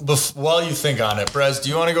 Well, while you think on it, Brez, do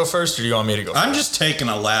you want to go first or do you want me to go first? I'm just taking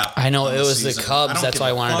a lap. I know on it was the season. I Cubs. don't That's give why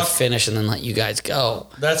I a wanted to fuck. finish and then let you guys go.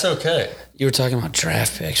 That's okay. You were talking about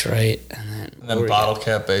draft picks, right? And then bottle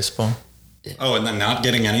cap baseball. Oh, and then not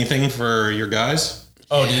getting anything for your guys?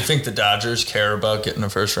 Oh, do you think the Dodgers care about getting a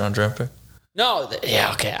first round draft pick? No,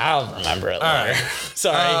 yeah, okay. I'll remember it later. All right.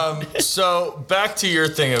 Sorry. So back to your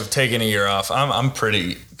thing of taking a year off. I'm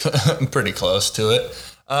pretty pretty close to it.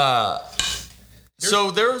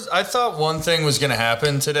 So I thought one thing was going to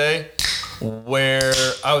happen today, where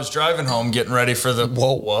I was driving home getting ready for the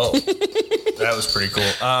whoa. That was pretty cool.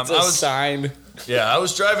 I was sign. I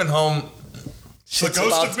was driving home. The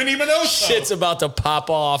ghost of Vinny Minoso. Shit's about to pop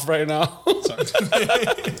off right now.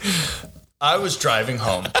 I was driving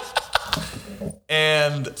home,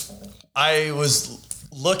 and I was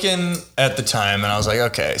looking at the time, and I was like,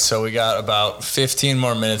 okay, so we got about 15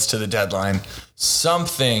 more minutes to the deadline.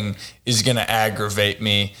 Something is going to aggravate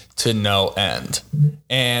me to no end.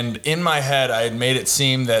 And in my head, I had made it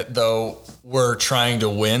seem that though we're trying to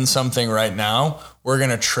win something right now, we're going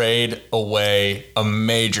to trade away a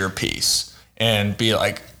major piece and be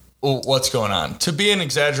like, oh, what's going on? To be an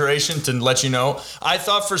exaggeration, to let you know, I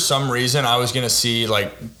thought for some reason I was going to see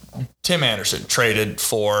like Tim Anderson traded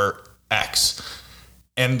for X.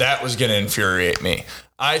 And that was going to infuriate me.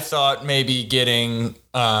 I thought maybe getting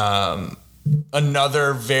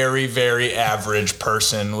another very, very average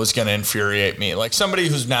person was going to infuriate me. Like somebody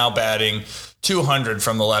who's now batting 200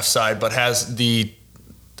 from the left side, but has the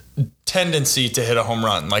tendency to hit a home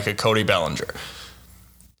run, like a Cody Bellinger.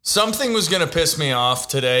 Something was going to piss me off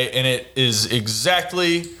today, and it is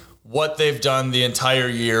exactly what they've done the entire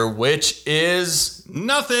year, which is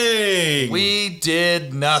Nothing. we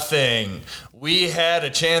did nothing. We had a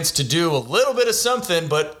chance to do a little bit of something,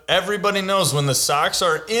 but everybody knows when the Sox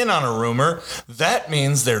are in on a rumor, that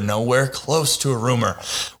means they're nowhere close to a rumor.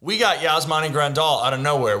 We got Yasmani Grandal out of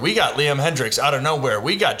nowhere. We got Liam Hendricks out of nowhere.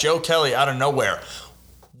 We got Joe Kelly out of nowhere.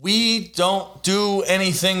 We don't do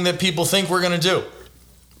anything that people think we're going to do,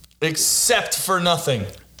 except for nothing.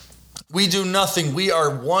 We do nothing. We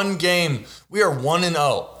are one game. We are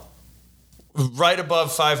 1-0. Right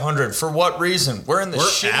above 500. For what reason? We're in the We're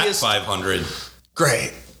shittiest. at 500.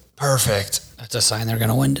 Great. Perfect. That's a sign they're going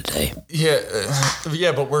to win today.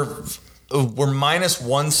 Yeah, but we're minus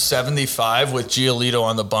 175 with Giolito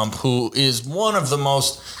on the bump, who is one of the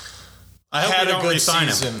most. I hope Had we a don't good re-sign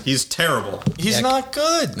season. him. He's terrible. He's not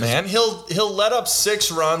good, man. He'll let up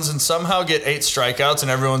 6 runs and somehow get 8 strikeouts,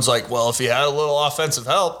 and everyone's like, well, if he had a little offensive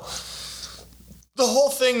help. The whole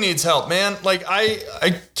thing needs help, man. Like,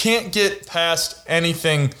 I can't get past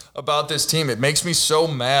anything about this team. It makes me so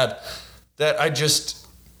mad that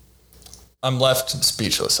I'm left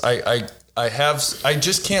speechless. I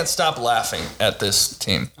just can't stop laughing at this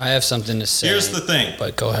team. I have something to say. Here's the thing.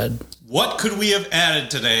 But go ahead. What could we have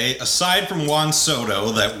added today, aside from Juan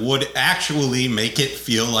Soto, that would actually make it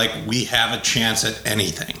feel like we have a chance at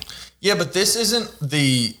anything? Yeah, but this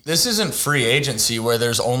isn't free agency where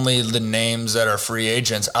there's only the names that are free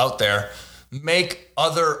agents out there. Make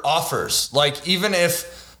other offers. Like, even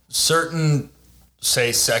if certain,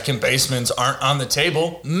 say, second basemen aren't on the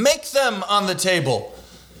table, make them on the table.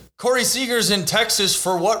 Corey Seager's in Texas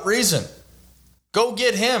for what reason? Go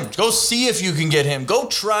get him. Go see if you can get him. Go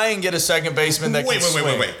try and get a second baseman that can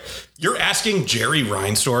swing. Wait. You're asking Jerry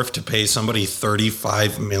Reinsdorf to pay somebody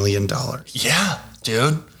 $35 million. Yeah,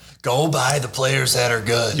 dude. Go buy the players that are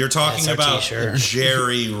good. You're talking That's our about t-shirt.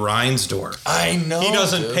 Jerry Reinsdorf. I know. He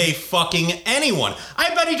doesn't dude. pay fucking anyone.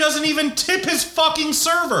 I bet he doesn't even tip his fucking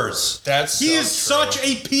servers. He so is true. such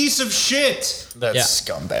a piece of shit. That's Yeah.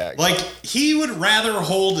 scumbag. Like, he would rather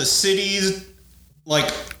hold a city's,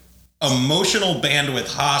 like, emotional bandwidth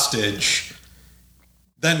hostage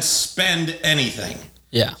than spend anything.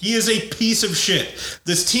 Yeah. He is a piece of shit.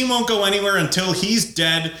 This team won't go anywhere until he's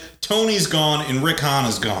dead, Tony's gone, and Rick Hahn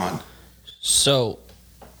is gone. So,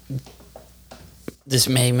 this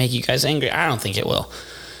may make you guys angry. I don't think it will.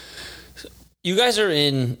 You guys are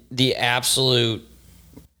in the absolute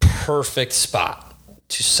perfect spot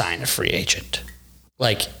to sign a free agent.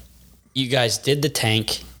 Like, you guys did the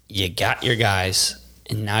tank, you got your guys,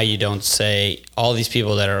 and now you don't say all these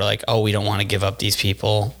people that are like, oh, we don't want to give up these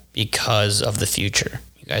people because of the future.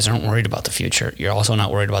 You guys aren't worried about the future. You're also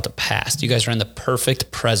not worried about the past. You guys are in the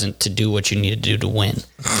perfect present to do what you need to do to win.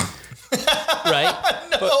 Right?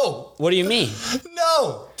 No. What do you mean?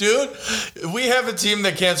 No, dude. We have a team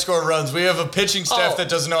that can't score runs. We have a pitching staff that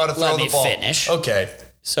doesn't know how to throw the ball. Let me finish. Okay.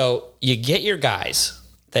 So you get your guys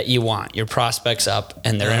that you want, your prospects up,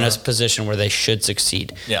 and they're in a position where they should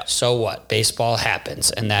succeed. Yeah. So what? Baseball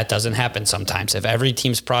happens, and that doesn't happen sometimes. If every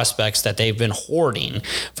team's prospects that they've been hoarding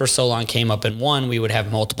for so long came up and won, we would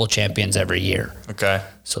have multiple champions every year. Okay.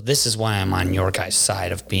 So this is why I'm on your guys'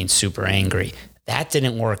 side of being super angry. That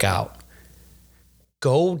didn't work out.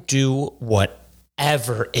 Go do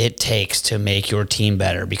whatever it takes to make your team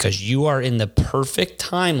better, because you are in the perfect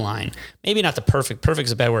timeline. Maybe not the perfect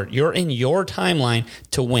is a bad word. You're in your timeline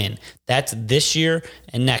to win. That's this year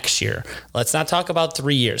and next year. Let's not talk about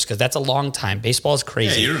 3 years, because that's a long time. Baseball is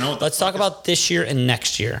crazy. Yeah, you don't know. Let's talk about this year and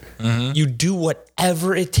next year. Mm-hmm. You do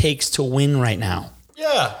whatever it takes to win right now.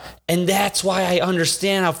 Yeah. And that's why I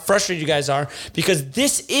understand how frustrated you guys are, because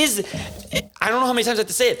this is, I don't know how many times I have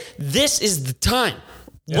to say it, this is the time.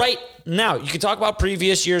 Yeah. Right now. You can talk about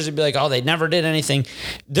previous years and be like, oh, they never did anything.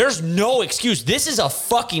 There's no excuse. This is a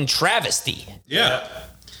fucking travesty. Yeah.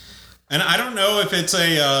 And I don't know if it's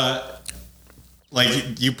a,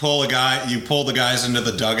 you pull the guys into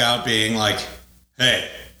the dugout being like, hey,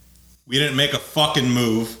 we didn't make a fucking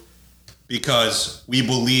move because we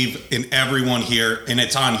believe in everyone here and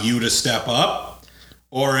it's on you to step up.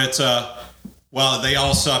 Or it's well, they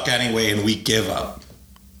all suck anyway and we give up.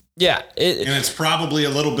 Yeah. And it's probably a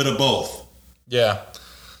little bit of both. Yeah.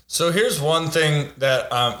 So here's one thing that,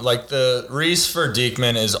 the Reese for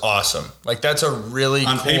Diekman is awesome. Like, that's a really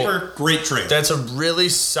on paper, great trade. That's a really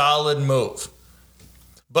solid move.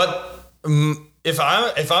 But if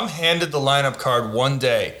I'm handed the lineup card one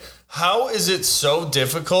day, how is it so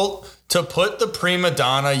difficult to put the prima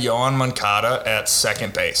donna Yoan Moncada at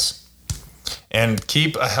second base? And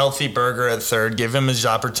keep a healthy Berger at third, give him his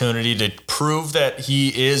opportunity to prove that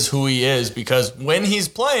he is who he is, because when he's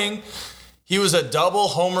playing, he was a double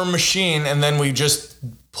homer machine, and then we just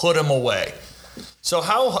put him away. So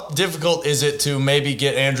how difficult is it to maybe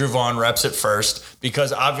get Andrew Vaughn reps at first?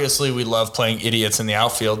 Because obviously we love playing idiots in the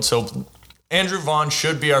outfield. So Andrew Vaughn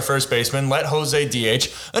should be our first baseman. Let Jose DH.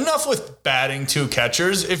 Enough with batting two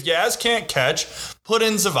catchers. If Yaz can't catch, put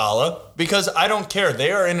in Zavala, because I don't care.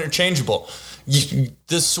 They are interchangeable.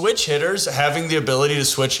 The switch hitters having the ability to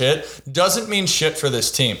switch hit doesn't mean shit for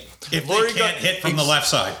this team. If they can't hit from the left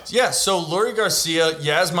side. Yeah, so Lurie Garcia,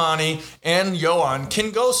 Yasmani, and Yoan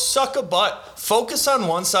can go suck a butt, focus on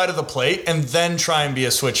one side of the plate, and then try and be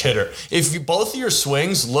a switch hitter. If both of your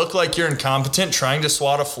swings look like you're incompetent trying to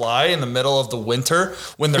swat a fly in the middle of the winter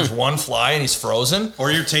when there's one fly and he's frozen.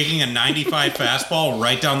 Or you're taking a 95 fastball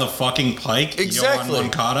right down the fucking pike. Exactly. Yoan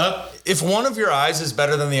Moncada. If one of your eyes is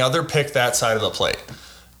better than the other, pick that side of the plate.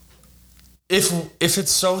 If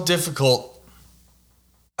it's so difficult,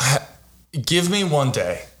 give me one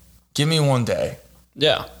day. Give me one day.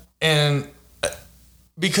 Yeah. And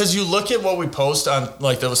because you look at what we post on,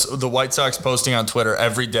 like the White Sox posting on Twitter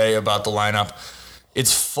every day about the lineup,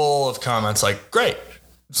 it's full of comments like, great,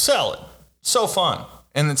 solid, so fun.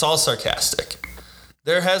 And it's all sarcastic.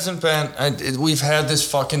 There hasn't been, we've had this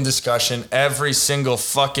fucking discussion every single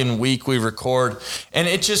fucking week we record, and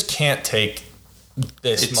it just can't take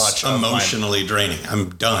this much. It's emotionally draining. I'm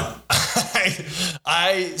done.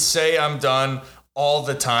 I say I'm done all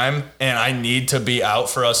the time, and I need to be out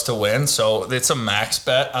for us to win. So it's a max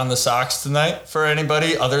bet on the Sox tonight for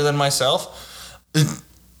anybody other than myself.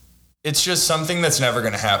 It's just something that's never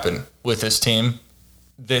going to happen with this team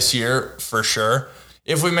this year for sure.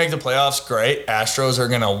 If we make the playoffs, great. Astros are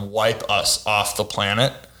going to wipe us off the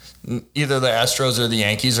planet. Either the Astros or the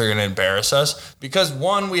Yankees are going to embarrass us because,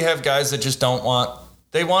 one, we have guys that just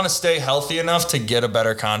they want to stay healthy enough to get a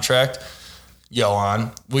better contract.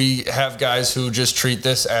 Yoan. We have guys who just treat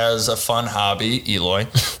this as a fun hobby. Eloy.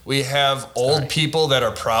 We have old people that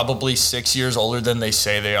are probably 6 years older than they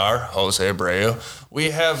say they are. Jose Abreu.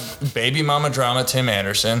 We have baby mama drama Tim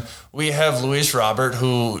Anderson. We have Luis Robert,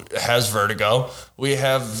 who has vertigo. We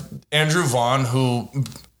have Andrew Vaughn, who,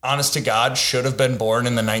 honest to God, should have been born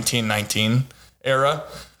in the 1919 era.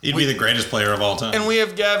 He'd be the greatest player of all time. And we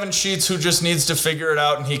have Gavin Sheets, who just needs to figure it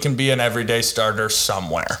out, and he can be an everyday starter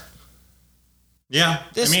somewhere. Yeah.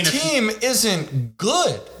 This team isn't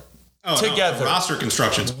good together. No, roster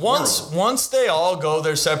construction's Once they all go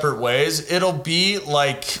their separate ways, it'll be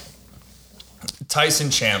like Tyson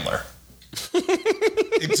Chandler.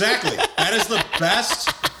 Exactly. That is the best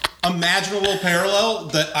imaginable parallel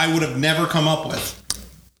that I would have never come up with.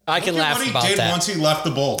 I can laugh about that. What he did once he left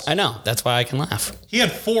the Bulls. I know. That's why I can laugh. He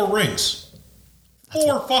had 4 rings.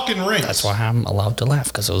 4 fucking rings. That's why I'm allowed to laugh,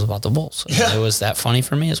 because it was about the Bulls. Yeah. It was that funny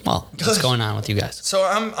for me as well. What's going on with you guys? So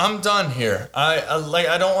I'm done here.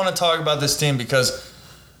 I don't want to talk about this team because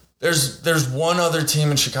there's one other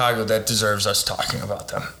team in Chicago that deserves us talking about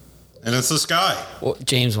them. And it's the Sky. Well,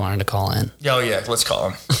 James wanted to call in. Oh yeah, let's call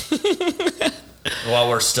him. While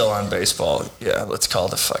we're still on baseball, yeah, let's call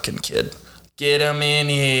the fucking kid. Get him in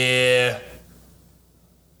here.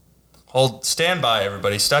 Stand by,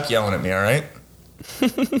 everybody. Stop yelling at me, all right?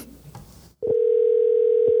 If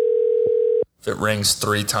it rings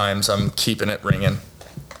 3 times, I'm keeping it ringing.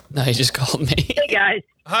 No, he just called me. Hey guys,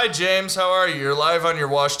 Hi, James. How are you? You're live on your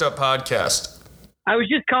Washed Up podcast. I was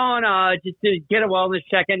just calling just to get a wellness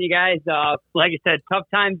check on you guys. Like I said, tough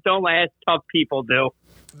times don't last, tough people do.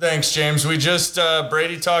 Thanks, James. We just,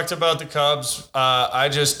 Brady talked about the Cubs. I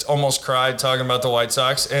just almost cried talking about the White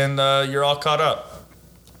Sox, and you're all caught up.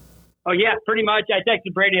 Oh yeah, pretty much. I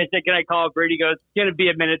texted Brady. I said, "Can I call?" Brady goes, "It's gonna be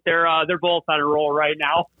a minute." They're both on a roll right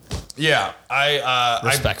now. Yeah,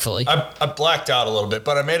 Respectfully. I blacked out a little bit,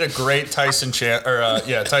 but I made a great Tyson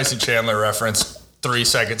Chandler reference 3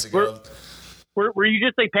 seconds ago. Were you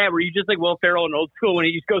just like Pat? Were you just like Will Ferrell in Old School when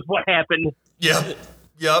he just goes, "What happened?" Yep.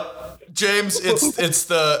 James, it's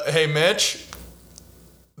the hey Mitch.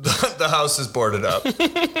 The house is boarded up.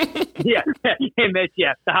 Yeah, hey Mitch.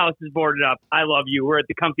 Yeah, the house is boarded up. I love you. We're at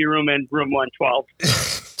the comfy room in room 112.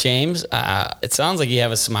 James, it sounds like you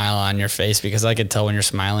have a smile on your face, because I could tell when you're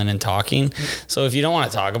smiling and talking. So if you don't want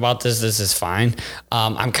to talk about this is fine.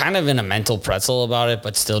 I'm kind of in a mental pretzel about it,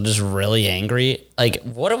 but still just really angry. Like,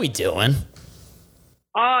 what are we doing?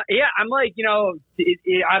 Yeah, I'm like,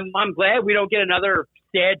 I'm glad we don't get another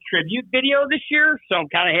sad tribute video this year, so I'm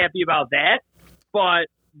kind of happy about that. But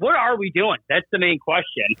what are we doing? That's the main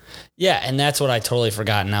question. Yeah, and that's what I totally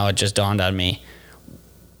forgot. Now it just dawned on me.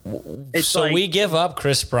 We give up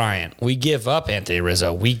Chris Bryant. We give up Anthony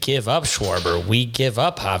Rizzo. We give up Schwarber. We give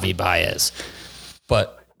up Javi Baez.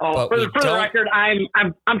 But for the record, I'm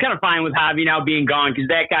kind of fine with Javi now being gone, because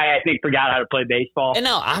that guy, I think, forgot how to play baseball. And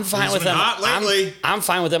no, I'm fine He's with been them. hot lately. I'm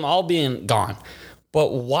fine with them all being gone.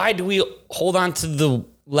 But why do we hold on to the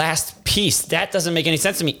last piece? That doesn't make any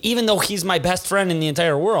sense to me, even though he's my best friend in the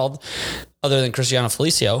entire world, other than Cristiano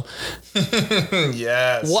Felicio.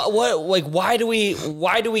 Yes. Why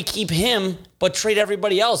do we keep him but trade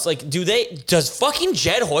everybody else? Like, does fucking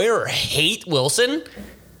Jed Hoyer hate Wilson?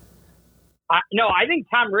 No, I think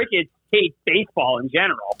Tom Ricketts hates baseball in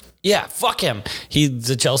general. Yeah, fuck him. He's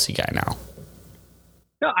a Chelsea guy now.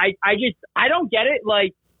 No, I don't get it.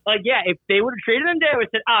 Like, yeah, if they would have traded him, they would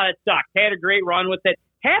have said, that sucks. They had a great run with it.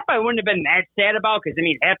 Half I wouldn't have been that sad about, because,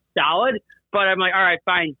 half's solid. But I'm like, all right,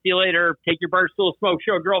 fine. See you later. Take your Barstool Smoke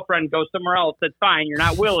Show girlfriend. Go somewhere else. That's fine. You're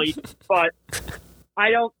not Willie. But I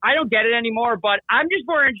don't get it anymore. But I'm just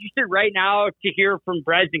more interested right now to hear from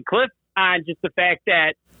Brez and Cliff on just the fact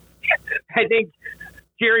that I think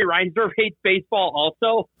Jerry Reinsdorf hates baseball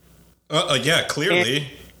also. Yeah, clearly.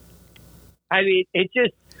 It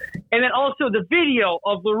just... And then also the video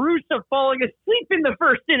of La Russa falling asleep in the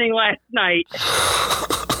first inning last night.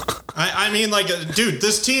 Dude,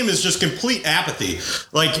 this team is just complete apathy.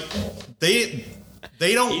 Like, they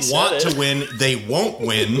don't want to win. They won't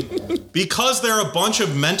win because they're a bunch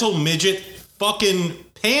of mental midget fucking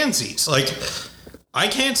pansies. Like, I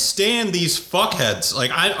can't stand these fuckheads.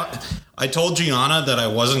 Like, I told Gianna that I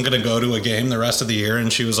wasn't going to go to a game the rest of the year,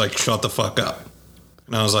 and she was like, shut the fuck up.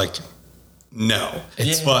 And I was like... No,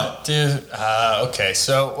 dude. Okay,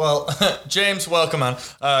 so James, welcome on.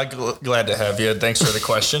 Glad to have you. Thanks for the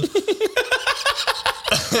question. Hey,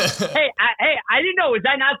 I didn't know. Was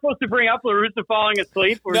I not supposed to bring up La Russa falling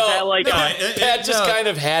asleep? Or is that like Pat just kind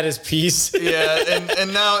of had his piece? Yeah,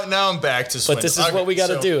 and now I'm back to swing. But this is what we got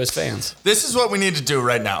to do as fans. This is what we need to do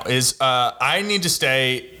right now. Is I need to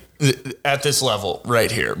stay at this level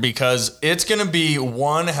right here, because it's going to be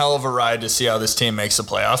one hell of a ride to see how this team makes the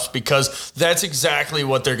playoffs, because that's exactly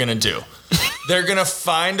what they're going to do. They're going to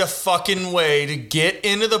find a fucking way to get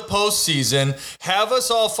into the postseason, have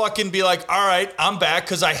us all fucking be like, all right, I'm back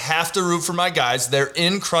because I have to root for my guys. They're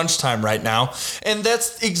in crunch time right now. And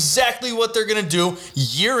that's exactly what they're going to do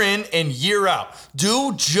year in and year out.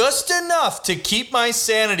 Do just enough to keep my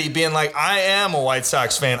sanity being like, I am a White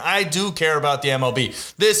Sox fan. I do care about the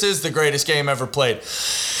MLB. This is the greatest game ever played.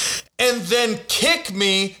 And then kick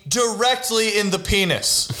me directly in the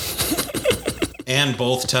penis. And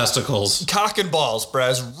both testicles. Cock and balls,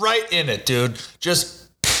 Brez. Right in it, dude. Just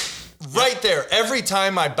right there. Every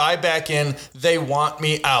time I buy back in, they want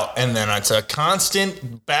me out. And then it's a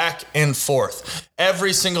constant back and forth.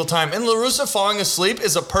 Every single time. And La Russa falling asleep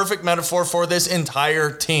is a perfect metaphor for this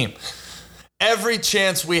entire team. every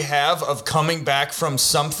chance we have of coming back from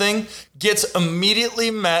something gets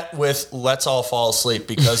immediately met with let's all fall asleep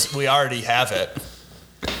because we already have it.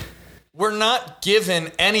 We're not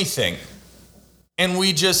given anything, and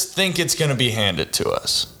we just think it's going to be handed to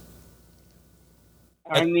us.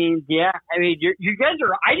 I mean, yeah. I mean, you guys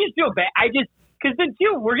are. I just feel bad. Because then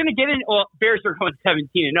too, we're gonna get in. Well, Bears are going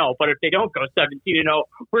 17-0, but if they don't go 17-0,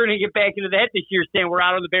 we're gonna get back into that this year, saying we're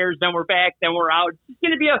out of the Bears, then we're back, then we're out. It's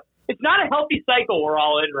gonna be It's not a healthy cycle we're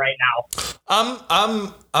all in right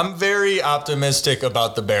now. I'm very optimistic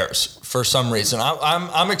about the Bears for some reason.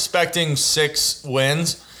 I'm expecting 6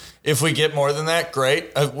 wins. If we get more than that,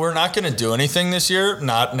 great. We're not going to do anything this year,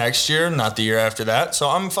 not next year, not the year after that. So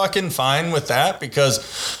I'm fucking fine with that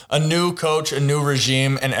because a new coach, a new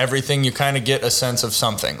regime, and everything, you kind of get a sense of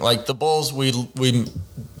something. Like the Bulls, we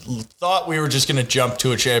thought we were just going to jump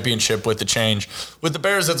to a championship with the change. With the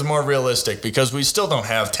Bears, that's more realistic because we still don't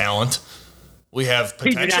have talent. We have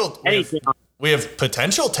potential. We have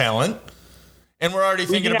potential talent. And we're already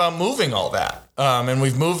thinking about moving all that. And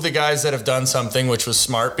we've moved the guys that have done something, which was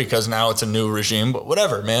smart because now it's a new regime. But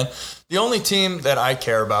whatever, man. The only team that I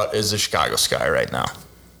care about is the Chicago Sky right now.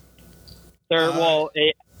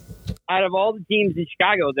 Out of all the teams in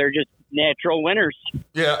Chicago, they're just natural winners.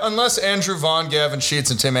 Yeah, unless Andrew Vaughn, Gavin Sheets,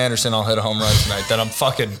 and Tim Anderson all hit a home run tonight, then I'm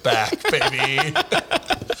fucking back, baby.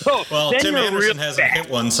 Well, Tim Anderson hasn't hit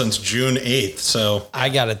one since June 8th, so. I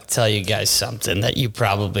got to tell you guys something that you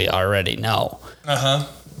probably already know. Uh-huh.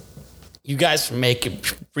 You guys make me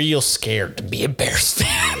real scared to be a Bears fan.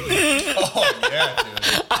 Oh, yeah, dude.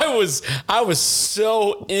 I was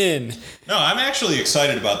so in. No, I'm actually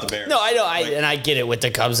excited about the Bears. No, I know. And I get it with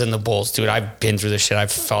the Cubs and the Bulls, dude. I've been through this shit.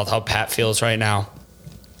 I've felt how Pat feels right now.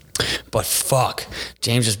 But fuck,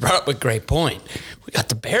 James just brought up a great point. We got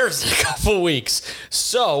the Bears in a couple weeks.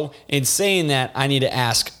 So, in saying that, I need to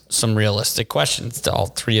ask some realistic questions to all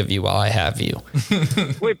three of you while I have you.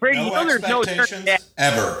 Wait, Brady, no there's no expectations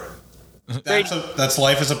ever. That's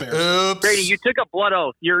life as a Bears. Oops. Brady, you took a blood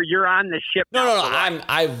oath. You're on the ship. No.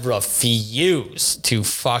 I refuse to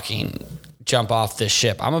fucking jump off this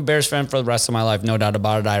ship. I'm a Bears fan for the rest of my life, no doubt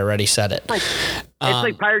about it. I already said it. It's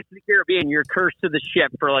like Pirates of the Caribbean. You're cursed to the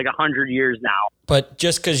ship for like 100 years now. But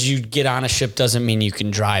just because you get on a ship doesn't mean you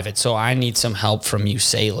can drive it. So I need some help from you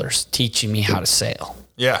sailors teaching me how to sail.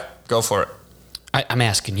 Yeah, go for it. I'm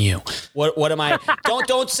asking you. What am I?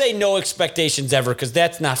 Don't say no expectations ever because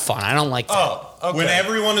that's not fun. I don't like that. Oh, okay. When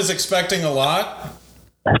everyone is expecting a lot,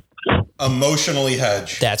 emotionally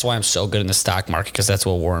hedge. That's why I'm so good in the stock market because that's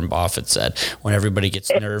what Warren Buffett said. When everybody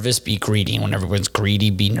gets nervous, be greedy. When everyone's greedy,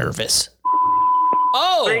 be nervous.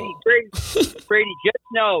 Oh, Brady, just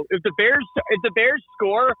know if the Bears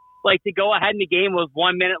score like to go ahead in the game with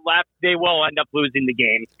 1 minute left, they will end up losing the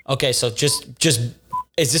game. Okay, so just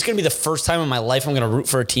is this going to be the first time in my life I'm going to root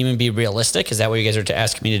for a team and be realistic? Is that what you guys are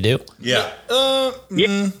asking me to do? Yeah.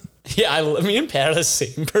 Yeah, me and Pat are the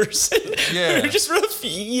same person. Yeah. We just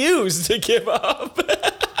refuse to give up.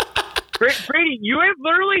 Brady, you have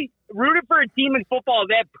literally rooted for a team in football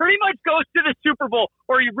that pretty much goes to the Super Bowl,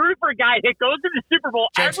 or you rooted for a guy that goes to the Super Bowl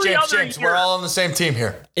every other year. We're all on the same team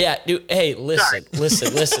here. Yeah, dude. Hey, listen.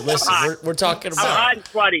 We're talking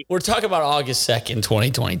about August 2nd,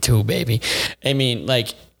 2022, baby. I mean,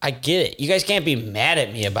 like, I get it. You guys can't be mad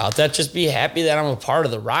at me about that. Just be happy that I'm a part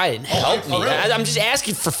of the ride and help me. Really? I'm just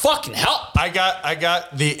asking for fucking help. I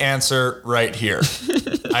got the answer right here.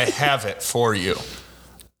 I have it for you.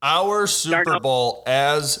 Our Super Bowl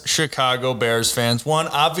as Chicago Bears fans, one,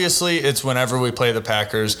 obviously it's whenever we play the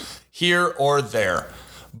Packers, here or there.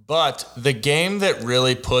 But the game that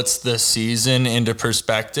really puts the season into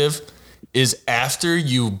perspective is after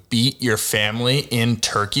you beat your family in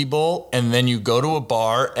Turkey Bowl and then you go to a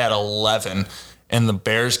bar at 11 and the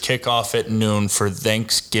Bears kick off at noon for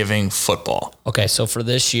Thanksgiving football. Okay, so for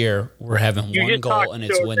this year, we're having one goal and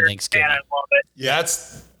it's win Thanksgiving. Man, I love it. Yeah,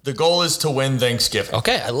 the goal is to win Thanksgiving.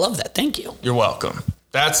 Okay, I love that. Thank you. You're welcome.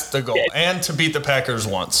 That's the goal. And to beat the Packers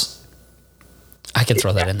once. I can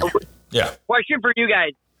throw that in there. Yeah. Question for you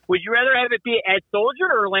guys. Would you rather have it be at Soldier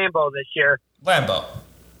or Lambeau this year? Lambeau.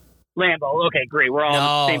 Okay, great. We're all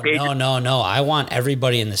on the same page. No. I want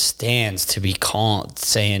everybody in the stands to be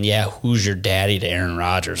saying, "Yeah, who's your daddy?" to Aaron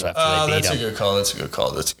Rodgers after they beat him. That's a good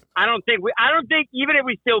call. I don't think even if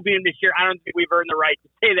we still beat him this year, I don't think we've earned the right to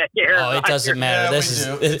say that to Aaron Rodgers. It doesn't matter. Yeah, this is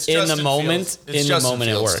it's in Justin the moment. Fields. It's In the Justin moment,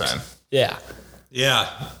 Fields it works. time. Yeah. Yeah.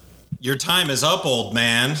 Your time is up, old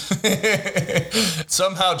man.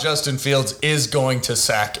 Somehow Justin Fields is going to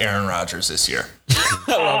sack Aaron Rodgers this year.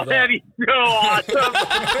 Oh, that'd be so awesome.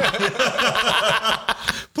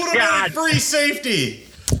 Put him in free safety.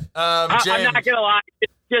 James, I'm not going to lie.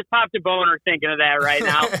 just popped a boner thinking of that right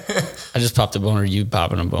now. I just popped a boner. You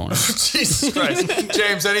popping a boner? Jesus Christ,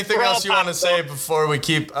 James. Anything We're all else you want to say before we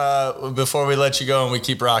let you go and we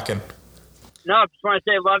keep rocking? No, just want to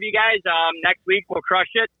say I love you guys. Next week we'll crush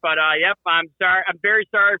it. But yep, I'm sorry. I'm very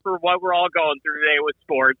sorry for what we're all going through today with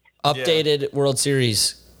sports. Updated World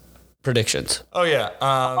Series predictions. Oh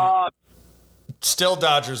yeah. Still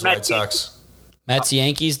Dodgers, White Sox. Mets,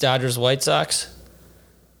 Yankees, Dodgers, White Sox.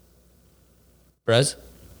 Brez?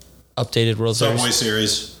 Updated World Subway Series.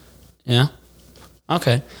 Series. Yeah?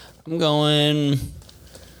 Okay. I'm going...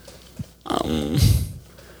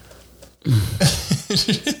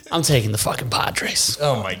 I'm taking the fucking Padres.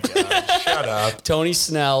 Oh my God! Shut up. Tony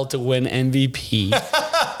Snell to win MVP.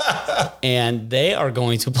 And they are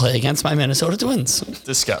going to play against my Minnesota Twins.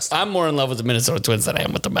 Disgusting. I'm more in love with the Minnesota Twins than I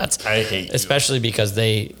am with the Mets. I hate you. Especially because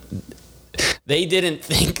they didn't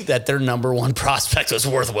think that their number one prospect was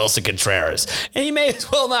worth Wilson Contreras. And he may as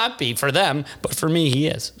well not be for them, but for me, he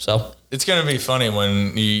is. So It's going to be funny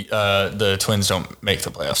when the Twins don't make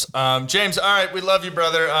the playoffs. James, all right, we love you,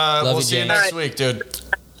 brother. We'll you, see you James. next week, dude.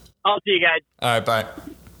 I'll see you guys. All right, bye.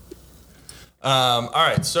 All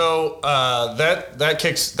right, so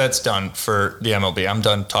that's done for the MLB. I'm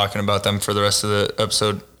done talking about them for the rest of the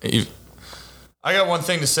episode. I got one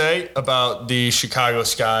thing to say about the Chicago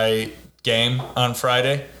Sky game on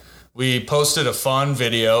Friday. We posted a fun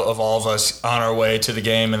video of all of us on our way to the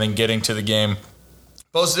game and then getting to the game.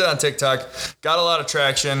 Posted it on TikTok. Got a lot of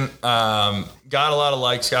traction. Got a lot of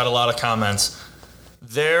likes. Got a lot of comments.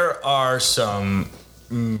 There are some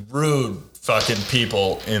rude fucking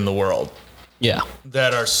people in the world. yeah.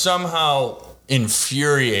 That are somehow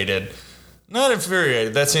infuriated. Not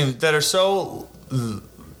infuriated. That are so...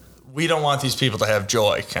 We don't want these people to have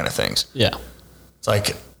joy kind of things. Yeah. It's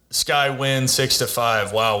like... Sky wins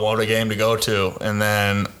 6-5. Wow, what a game to go to. And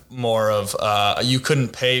then more of, you couldn't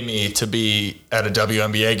pay me to be at a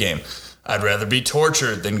WNBA game. I'd rather be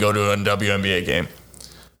tortured than go to a WNBA game.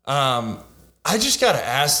 I just got to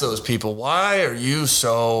ask those people, why are you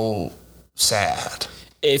so sad?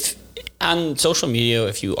 If on social media,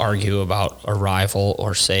 if you argue about a rival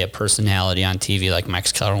or say a personality on TV like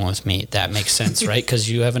Max Kellerman with me, that makes sense, right?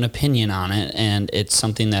 Because you have an opinion on it and it's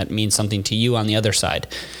something that means something to you on the other side.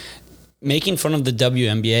 Making fun of the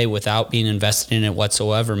WNBA without being invested in it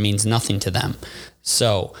whatsoever means nothing to them.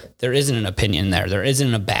 So there isn't an opinion there. There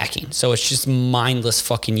isn't a backing. So it's just mindless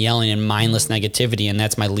fucking yelling and mindless negativity. And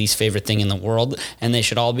that's my least favorite thing in the world. And they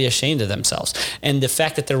should all be ashamed of themselves. And the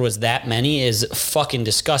fact that there was that many is fucking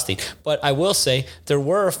disgusting. But I will say there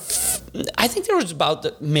were, I think there was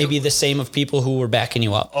about maybe the same of people who were backing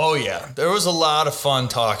you up. Oh, yeah. There was a lot of fun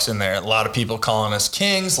talks in there. A lot of people calling us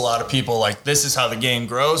kings. A lot of people like, this is how the game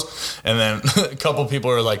grows. And then a couple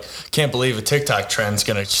people are like, can't believe a TikTok trend's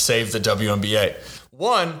going to save the WNBA.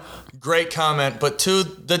 One, great comment, but two,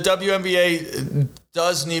 the WNBA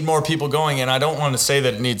does need more people going, and I don't want to say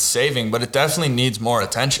that it needs saving, but it definitely needs more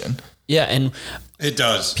attention. Yeah, and It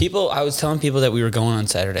does. I was telling people that we were going on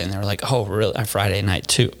Saturday, and they were like, oh, really? On Friday night,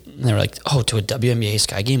 too. And they were like, oh, to a WNBA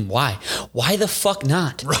Sky game? Why? Why the fuck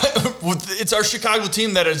not? Right? It's our Chicago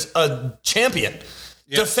team that is a champion,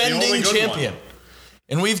 Yeah, it's the only defending good champion. one.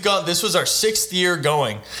 And this was our 6th year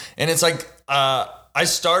going, and it's like, I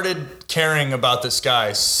started caring about this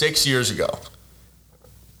guy 6 years ago.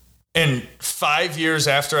 And 5 years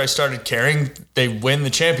after I started caring, they win the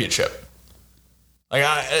championship. Like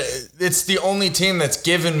it's the only team that's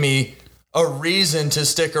given me a reason to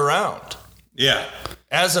stick around Yeah.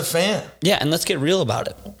 as a fan. Yeah, and let's get real about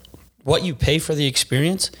it. What you pay for the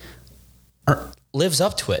experience lives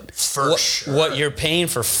up to it. For sure. What you're paying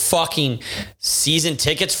for fucking season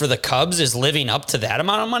tickets for the Cubs is living up to that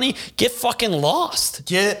amount of money? Get fucking lost.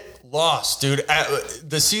 Get lost, dude.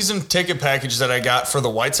 The season ticket package that I got for the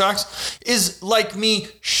White Sox is like me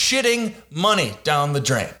shitting money down the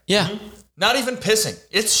drain. Yeah. Not even pissing.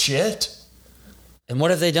 It's shit. And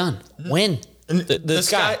what have they done? Win.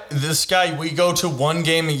 The Sky, we go to one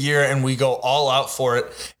game a year and we go all out for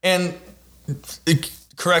it. And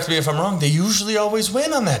correct me if I'm wrong, they usually always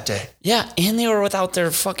win on that day. Yeah, and they were without their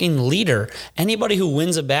fucking leader. Anybody who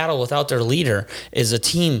wins a battle without their leader is a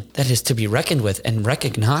team that is to be reckoned with and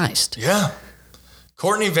recognized. Yeah.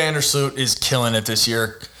 Courtney Vandersloot is killing it this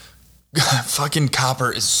year. Fucking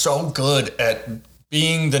Copper is so good at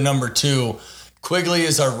being the number 2. Quigley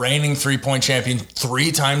is our reigning 3-point champion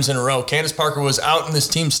 3 times in a row. Candace Parker was out and this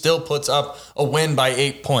team still puts up a win by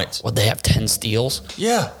 8 points. Would they have 10 steals?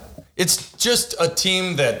 Yeah. It's just a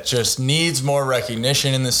team that just needs more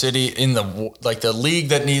recognition in the city, in the league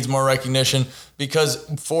that needs more recognition, because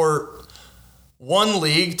for one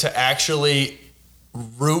league to actually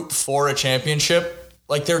root for a championship,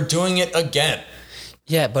 Like they're doing it again.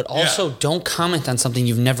 Yeah, but also don't comment on something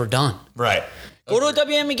you've never done. Right. Go to a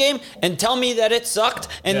WNBA game and tell me that it sucked,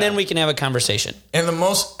 and then we can have a conversation. And the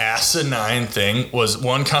most asinine thing was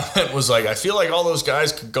one comment was like, I feel like all those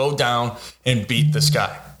guys could go down and beat the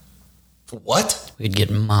Sky. What? We'd get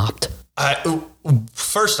mopped.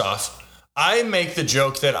 First off, I make the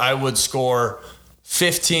joke that I would score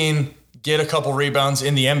 15, get a couple rebounds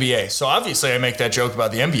in the NBA. So obviously I make that joke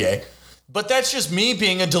about the NBA. But that's just me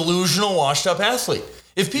being a delusional, washed-up athlete.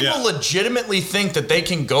 If people legitimately think that they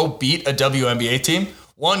can go beat a WNBA team,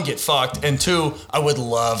 one, get fucked, and two, I would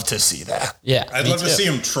love to see that. Yeah, I'd love to see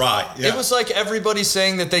him try. Yeah. It was like everybody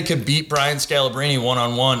saying that they could beat Brian Scalabrine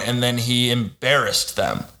one-on-one, and then he embarrassed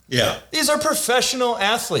them. Yeah. These are professional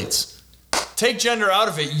athletes. Take gender out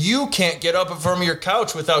of it. You can't get up from your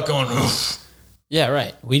couch without going, oof. Yeah,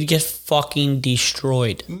 right. We'd get fucking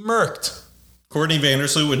destroyed. Murked. Courtney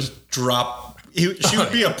Vandersloot would drop. She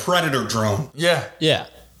would be a predator drone. Yeah. Yeah.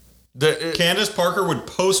 Candace Parker would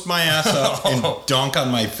post my ass up and dunk on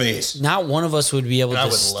my face. Not one of us would be able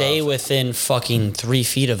to stay within fucking 3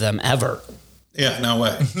 feet of them ever. Yeah, no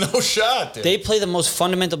way. No shot, dude. They play the most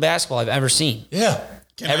fundamental basketball I've ever seen. Yeah.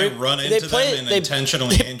 Can I run into them and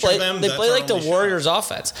intentionally injure them? They play like the Warriors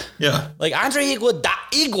offense. Yeah. Like Andre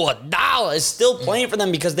Iguodala is still playing for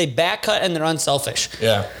them because they back cut and they're unselfish.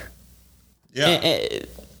 Yeah. Yeah.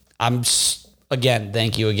 Again,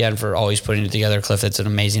 thank you again for always putting it together, Cliff. It's an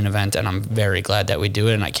amazing event, and I'm very glad that we do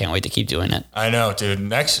it, and I can't wait to keep doing it. I know, dude.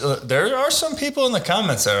 There are some people in the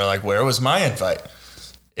comments that are like, where was my invite?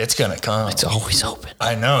 It's going to come. It's always open.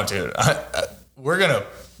 I know, dude.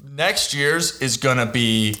 Next year's is going to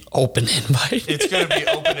be open invite. It's going to be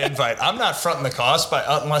open invite. I'm not fronting the cost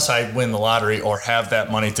unless I win the lottery or have that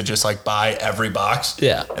money to just like buy every box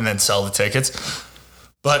and then sell the tickets.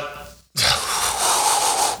 But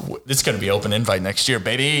it's going to be open invite next year,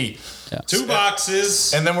 baby. Yeah. 2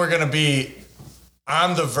 boxes. And then we're going to be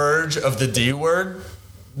on the verge of the D word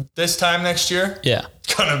this time next year. Yeah.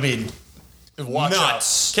 It's going to be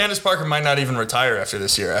nuts. Candace Parker might not even retire after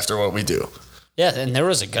this year, after what we do. Yeah, and there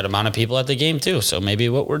was a good amount of people at the game too, so maybe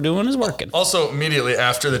what we're doing is working. Also, immediately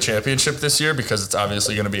after the championship this year, because it's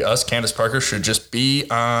obviously going to be us, Candace Parker should just be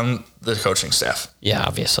on the coaching staff. Yeah,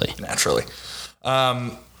 obviously. Naturally.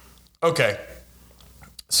 Okay.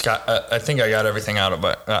 Scott, I think I got everything out of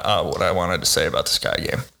what I wanted to say about the Sky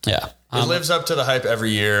game. Yeah. It lives up to the hype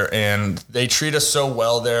every year, and they treat us so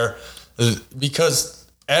well there because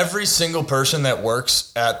every single person that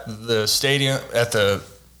works at the stadium,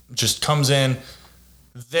 just comes in,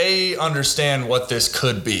 they understand what this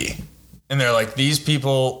could be. And they're like, these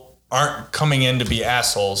people aren't coming in to be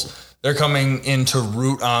assholes. They're coming in to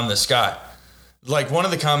root on the Sky. Like one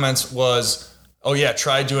of the comments was, oh yeah,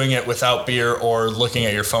 try doing it without beer or looking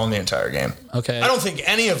at your phone the entire game. Okay. I don't think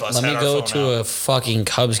any of us Let had me our go phone to out. a fucking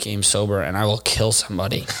Cubs game sober and I will kill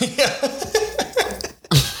somebody.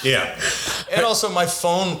 Yeah. And also my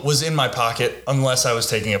phone was in my pocket unless I was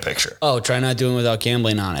taking a picture. Oh, try not doing without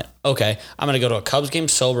gambling on it. Okay, I'm going to go to a Cubs game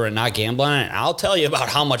sober and not gamble on it, and I'll tell you about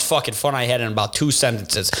how much fucking fun I had in about 2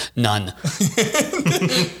 sentences. None.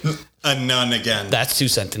 A none again. That's 2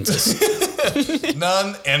 sentences.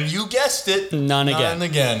 None, and you guessed it. None again. None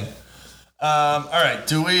again. All right,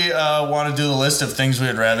 do we want to do the list of things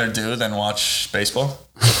we'd rather do than watch baseball?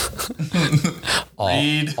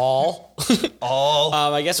 Read. All.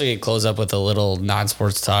 I guess we could close up with a little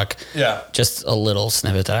non-sports talk. Yeah. Just a little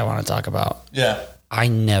snippet that I want to talk about. Yeah. I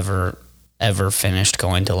never, ever finished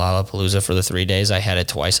going to Lollapalooza for the 3 days. I had it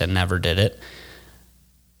twice. I never did it.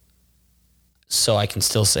 So I can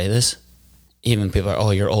still say this. Even people are,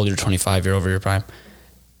 oh, you're old, you're 25, you're over your prime.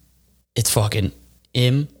 It's fucking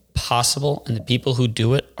impossible. And the people who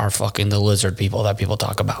do it are fucking the lizard people that people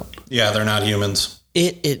talk about. Yeah, they're not humans.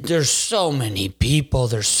 There's so many people,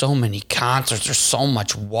 there's so many concerts, there's so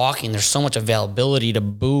much walking, there's so much availability to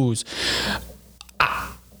booze.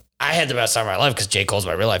 I had the best time of my life because J. Cole's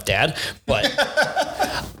my real life dad, but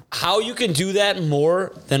how you can do that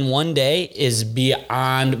more than one day is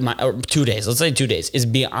beyond my, or 2 days, let's say 2 days, is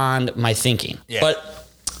beyond my thinking. Yeah. But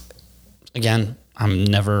again, I'm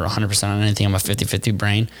never 100% on anything. I'm a 50-50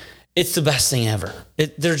 brain. It's the best thing ever.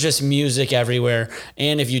 There's just music everywhere.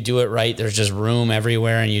 And if you do it right, there's just room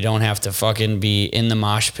everywhere and you don't have to fucking be in the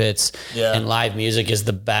mosh pits. Yeah. And live music is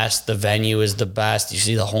the best. The venue is the best. You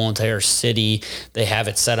see the whole entire city. They have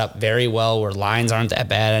it set up very well where lines aren't that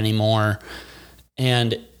bad anymore.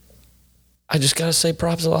 And I just got to say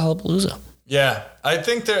props to Lollapalooza. Yeah. I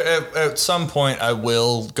think that at some point I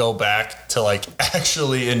will go back to like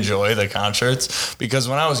actually enjoy the concerts because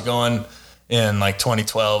when I was going in like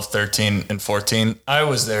 2012, 13, and 14. I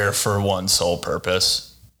was there for one sole purpose.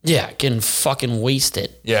 Yeah, getting fucking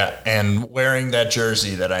wasted. Yeah, and wearing that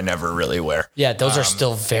jersey that I never really wear. Yeah, those are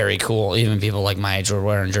still very cool. Even people like my age were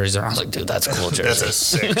wearing jerseys. I was like, dude, that's a cool jersey. That's a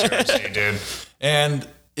sick jersey, dude. And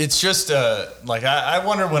it's just like I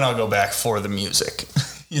wonder when I'll go back for the music.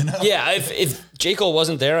 You know? Yeah, if J. Cole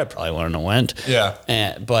wasn't there, I probably wouldn't have went.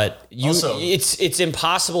 Yeah. But Also, it's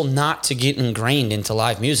impossible not to get ingrained into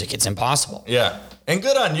live music. It's impossible. Yeah. And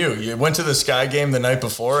good on you. You went to the Sky game the night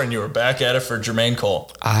before and you were back at it for Jermaine Cole.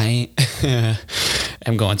 I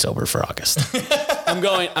am going sober for August. I'm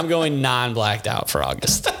going non-blacked out for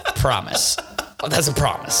August. Promise. That's a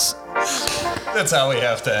promise. That's how we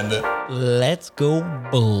have to end it. Let's go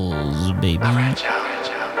Bulls, baby.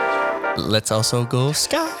 Let's also go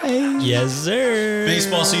Sky. Yes, sir.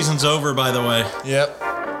 Baseball season's over, by the way. Yep.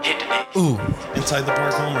 Ooh. Inside the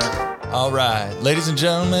Park homer. All right. Ladies and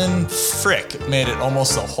gentlemen, Frick made it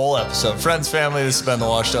almost the whole episode. Friends, family, this has been the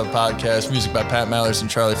Washed Up Podcast. Music by Pat Mallers and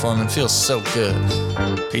Charlie Foreman. Feels so good.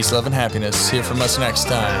 Peace, love, and happiness. Hear from us next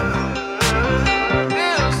time.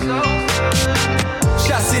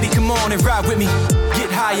 Shot City, come on and ride with me.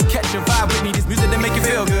 Get high and catch a vibe with me. This music that make you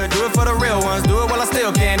feel good. Do it for the real ones. Do it while I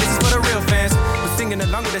still can. This is for the real fans. We're singing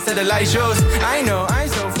along with the satellite shows. I know, I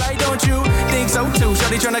ain't so fly, don't you think so too?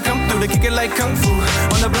 Shawty tryna come through to kick it like kung fu.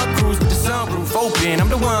 On the block cruise with the sunroof open. I'm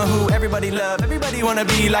the one who everybody love. Everybody wanna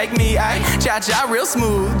be like me. I cha-cha real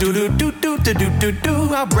smooth.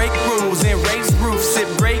 Do-do-do-do-do-do-do-do. I break rules and race roofs. Sip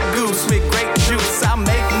great goose with great juice. I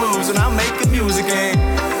make moves when I'm making music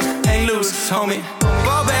and hang loose, homie.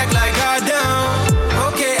 Fall back like hard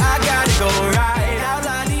down. Okay, I gotta go right. Out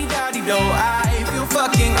la-dee-da-dee-do. I feel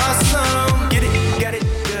fucking awesome. Get it, got it,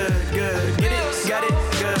 good, good. Get it, got it,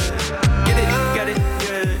 good. Get it, got it,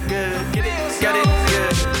 good, good. Get it, got it,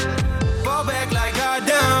 good. Fall back like hard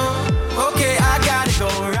down. Okay, I gotta go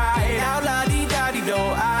right. Out la-dee-da-dee-do.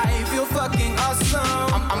 I feel fucking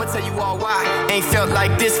awesome. I'ma tell you all why. Ain't felt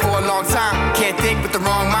like this for a long time. Can't think with the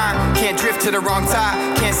wrong mind. Can't drift to the wrong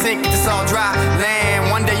tide. Can't sink if it's all dry land.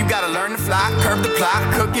 One day you gotta learn to fly. Curve the plot,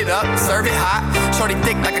 cook it up, serve it hot. Shorty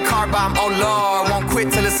thick like a car bomb. Oh Lord, won't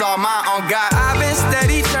quit till it's all mine. On God, I've been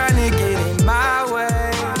steady trying to